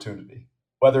opportunity,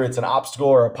 whether it's an obstacle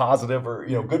or a positive, or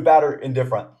good, bad, or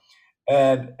indifferent.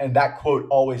 And that quote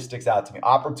always sticks out to me.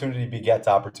 Opportunity begets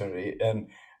opportunity. And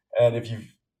if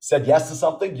you've said yes to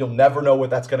something, you'll never know what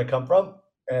that's going to come from.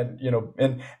 And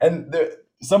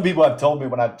some people have told me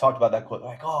when I've talked about that quote,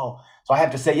 like, oh, so I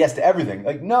have to say yes to everything.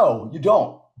 Like, no, you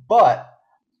don't. But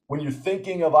when you're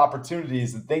thinking of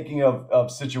opportunities and thinking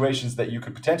of situations that you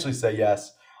could potentially say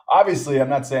yes, obviously I'm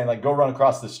not saying like go run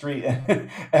across the street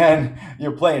and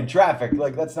you're playing traffic.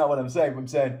 Like, that's not what I'm saying. I'm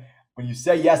saying when you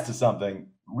say yes to something,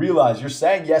 realize you're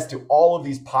saying yes to all of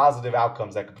these positive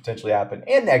outcomes that could potentially happen,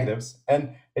 and negatives,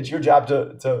 and it's your job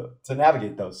to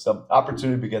navigate those. So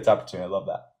opportunity begets opportunity. I love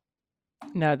that.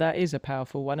 No, that is a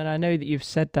powerful one, and I know that you've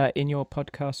said that in your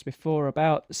podcast before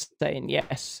about saying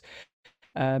yes,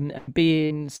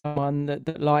 being someone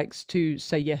that likes to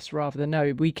say yes rather than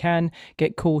no. We can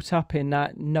get caught up in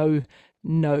that no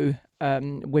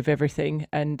with everything,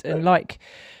 and Right. like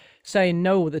saying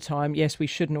no all the time. Yes, we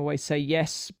shouldn't always say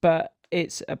yes, but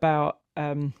it's about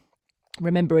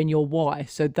remembering your why.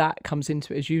 So that comes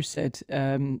into it, as you said,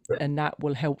 and that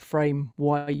will help frame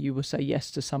why you will say yes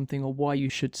to something, or why you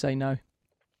should say no.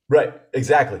 Right.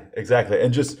 Exactly.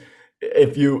 And just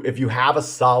if you have a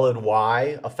solid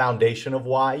why, a foundation of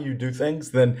why you do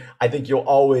things, then I think you'll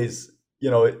always,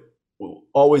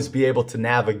 always be able to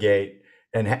navigate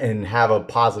and have a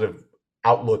positive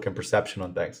outlook and perception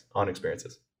on things, on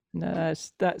experiences. No,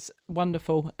 that's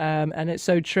wonderful, and it's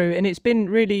so true, and it's been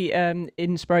really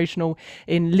inspirational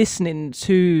in listening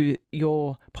to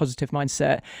your positive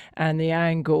mindset and the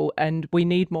angle. And we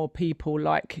need more people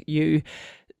like you.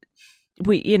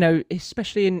 We,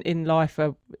 especially in life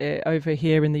over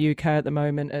here in the UK at the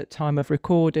moment, at time of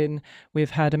recording,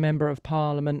 we've had a member of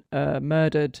Parliament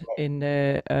murdered in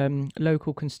their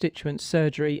local constituent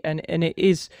surgery, and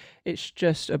it's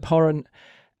just abhorrent.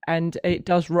 And it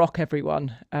does rock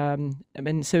everyone. So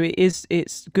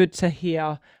it's good to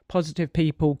hear positive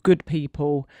people, good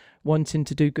people wanting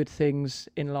to do good things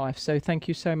in life. So thank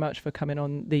you so much for coming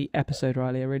on the episode,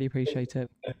 Reilly. I really appreciate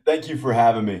it. Thank you for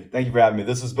having me. Thank you for having me.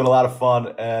 This has been a lot of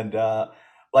fun, and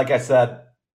like I said,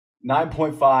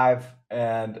 9.5,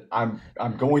 and I'm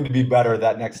going to be better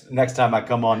that next time I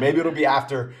come on. Maybe it'll be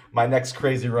after my next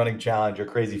crazy running challenge or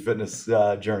crazy fitness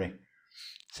journey.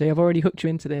 See, I've already hooked you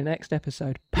into the next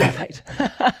episode. Perfect.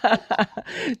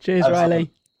 Cheers, Absolutely.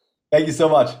 Reilly. Thank you so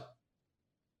much.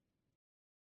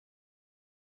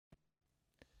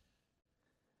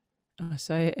 I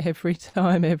say it every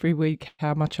time, every week,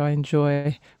 how much I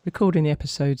enjoy recording the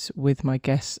episodes with my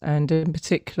guests, and in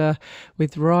particular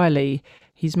with Reilly,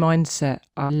 his mindset.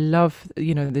 I love,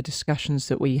 the discussions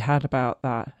that we had about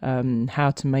that, how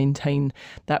to maintain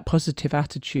that positive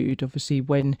attitude, obviously,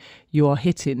 when you are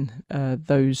hitting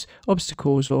those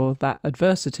obstacles or that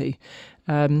adversity,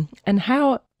 and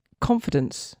how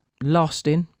confidence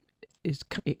lasting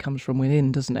it comes from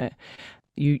within, doesn't it?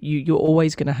 You're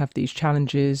always going to have these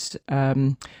challenges,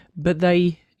 but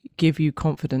they give you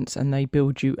confidence and they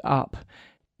build you up,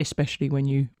 especially when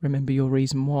you remember your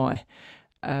reason why.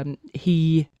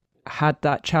 He had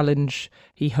that challenge,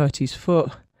 he hurt his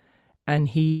foot, and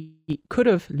he could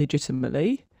have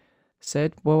legitimately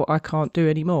said, well, I can't do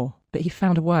any more, but he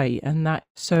found a way. And that's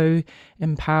so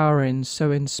empowering,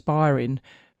 so inspiring,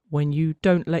 when you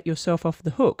don't let yourself off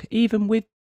the hook, even with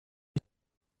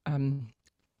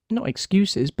not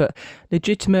excuses, but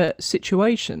legitimate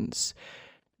situations.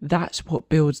 That's what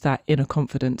builds that inner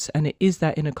confidence. And it is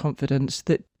that inner confidence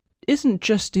that isn't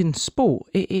just in sport,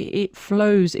 it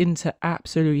flows into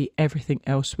absolutely everything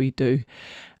else we do.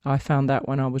 I found that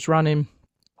when I was running,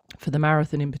 for the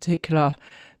marathon in particular,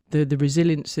 the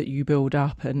resilience that you build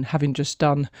up, and having just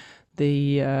done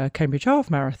the Cambridge Half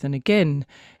Marathon again,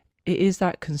 it is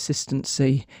that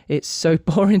consistency. It's so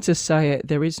boring to say it.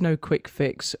 There is no quick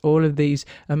fix. All of these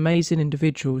amazing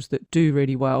individuals that do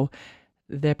really well,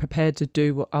 they're prepared to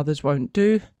do what others won't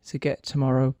do to get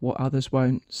tomorrow what others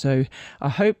won't. So I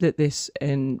hope that this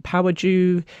empowered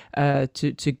you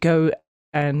to go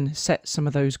and set some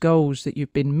of those goals that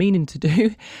you've been meaning to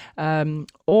do,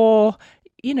 or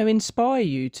inspire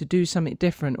you to do something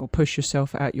different or push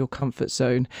yourself out your comfort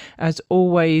zone. As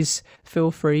always,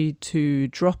 feel free to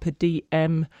drop a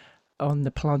DM on the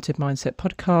Planted Mindset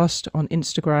podcast on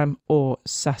Instagram or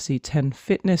Sassy10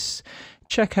 Fitness.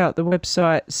 Check out the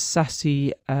website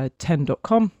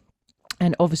sassy10.com,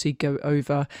 and obviously go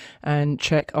over and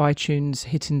check iTunes,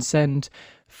 hit and send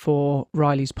for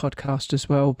Reilly's podcast as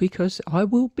well, because I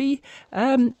will be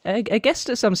a guest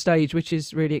at some stage, which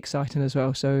is really exciting as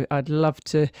well. So I'd love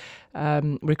to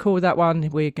record that one.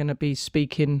 We're going to be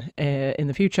speaking in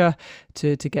the future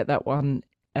to get that one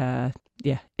in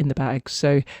the bag.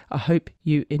 So I hope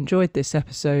you enjoyed this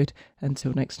episode.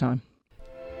 Until next time.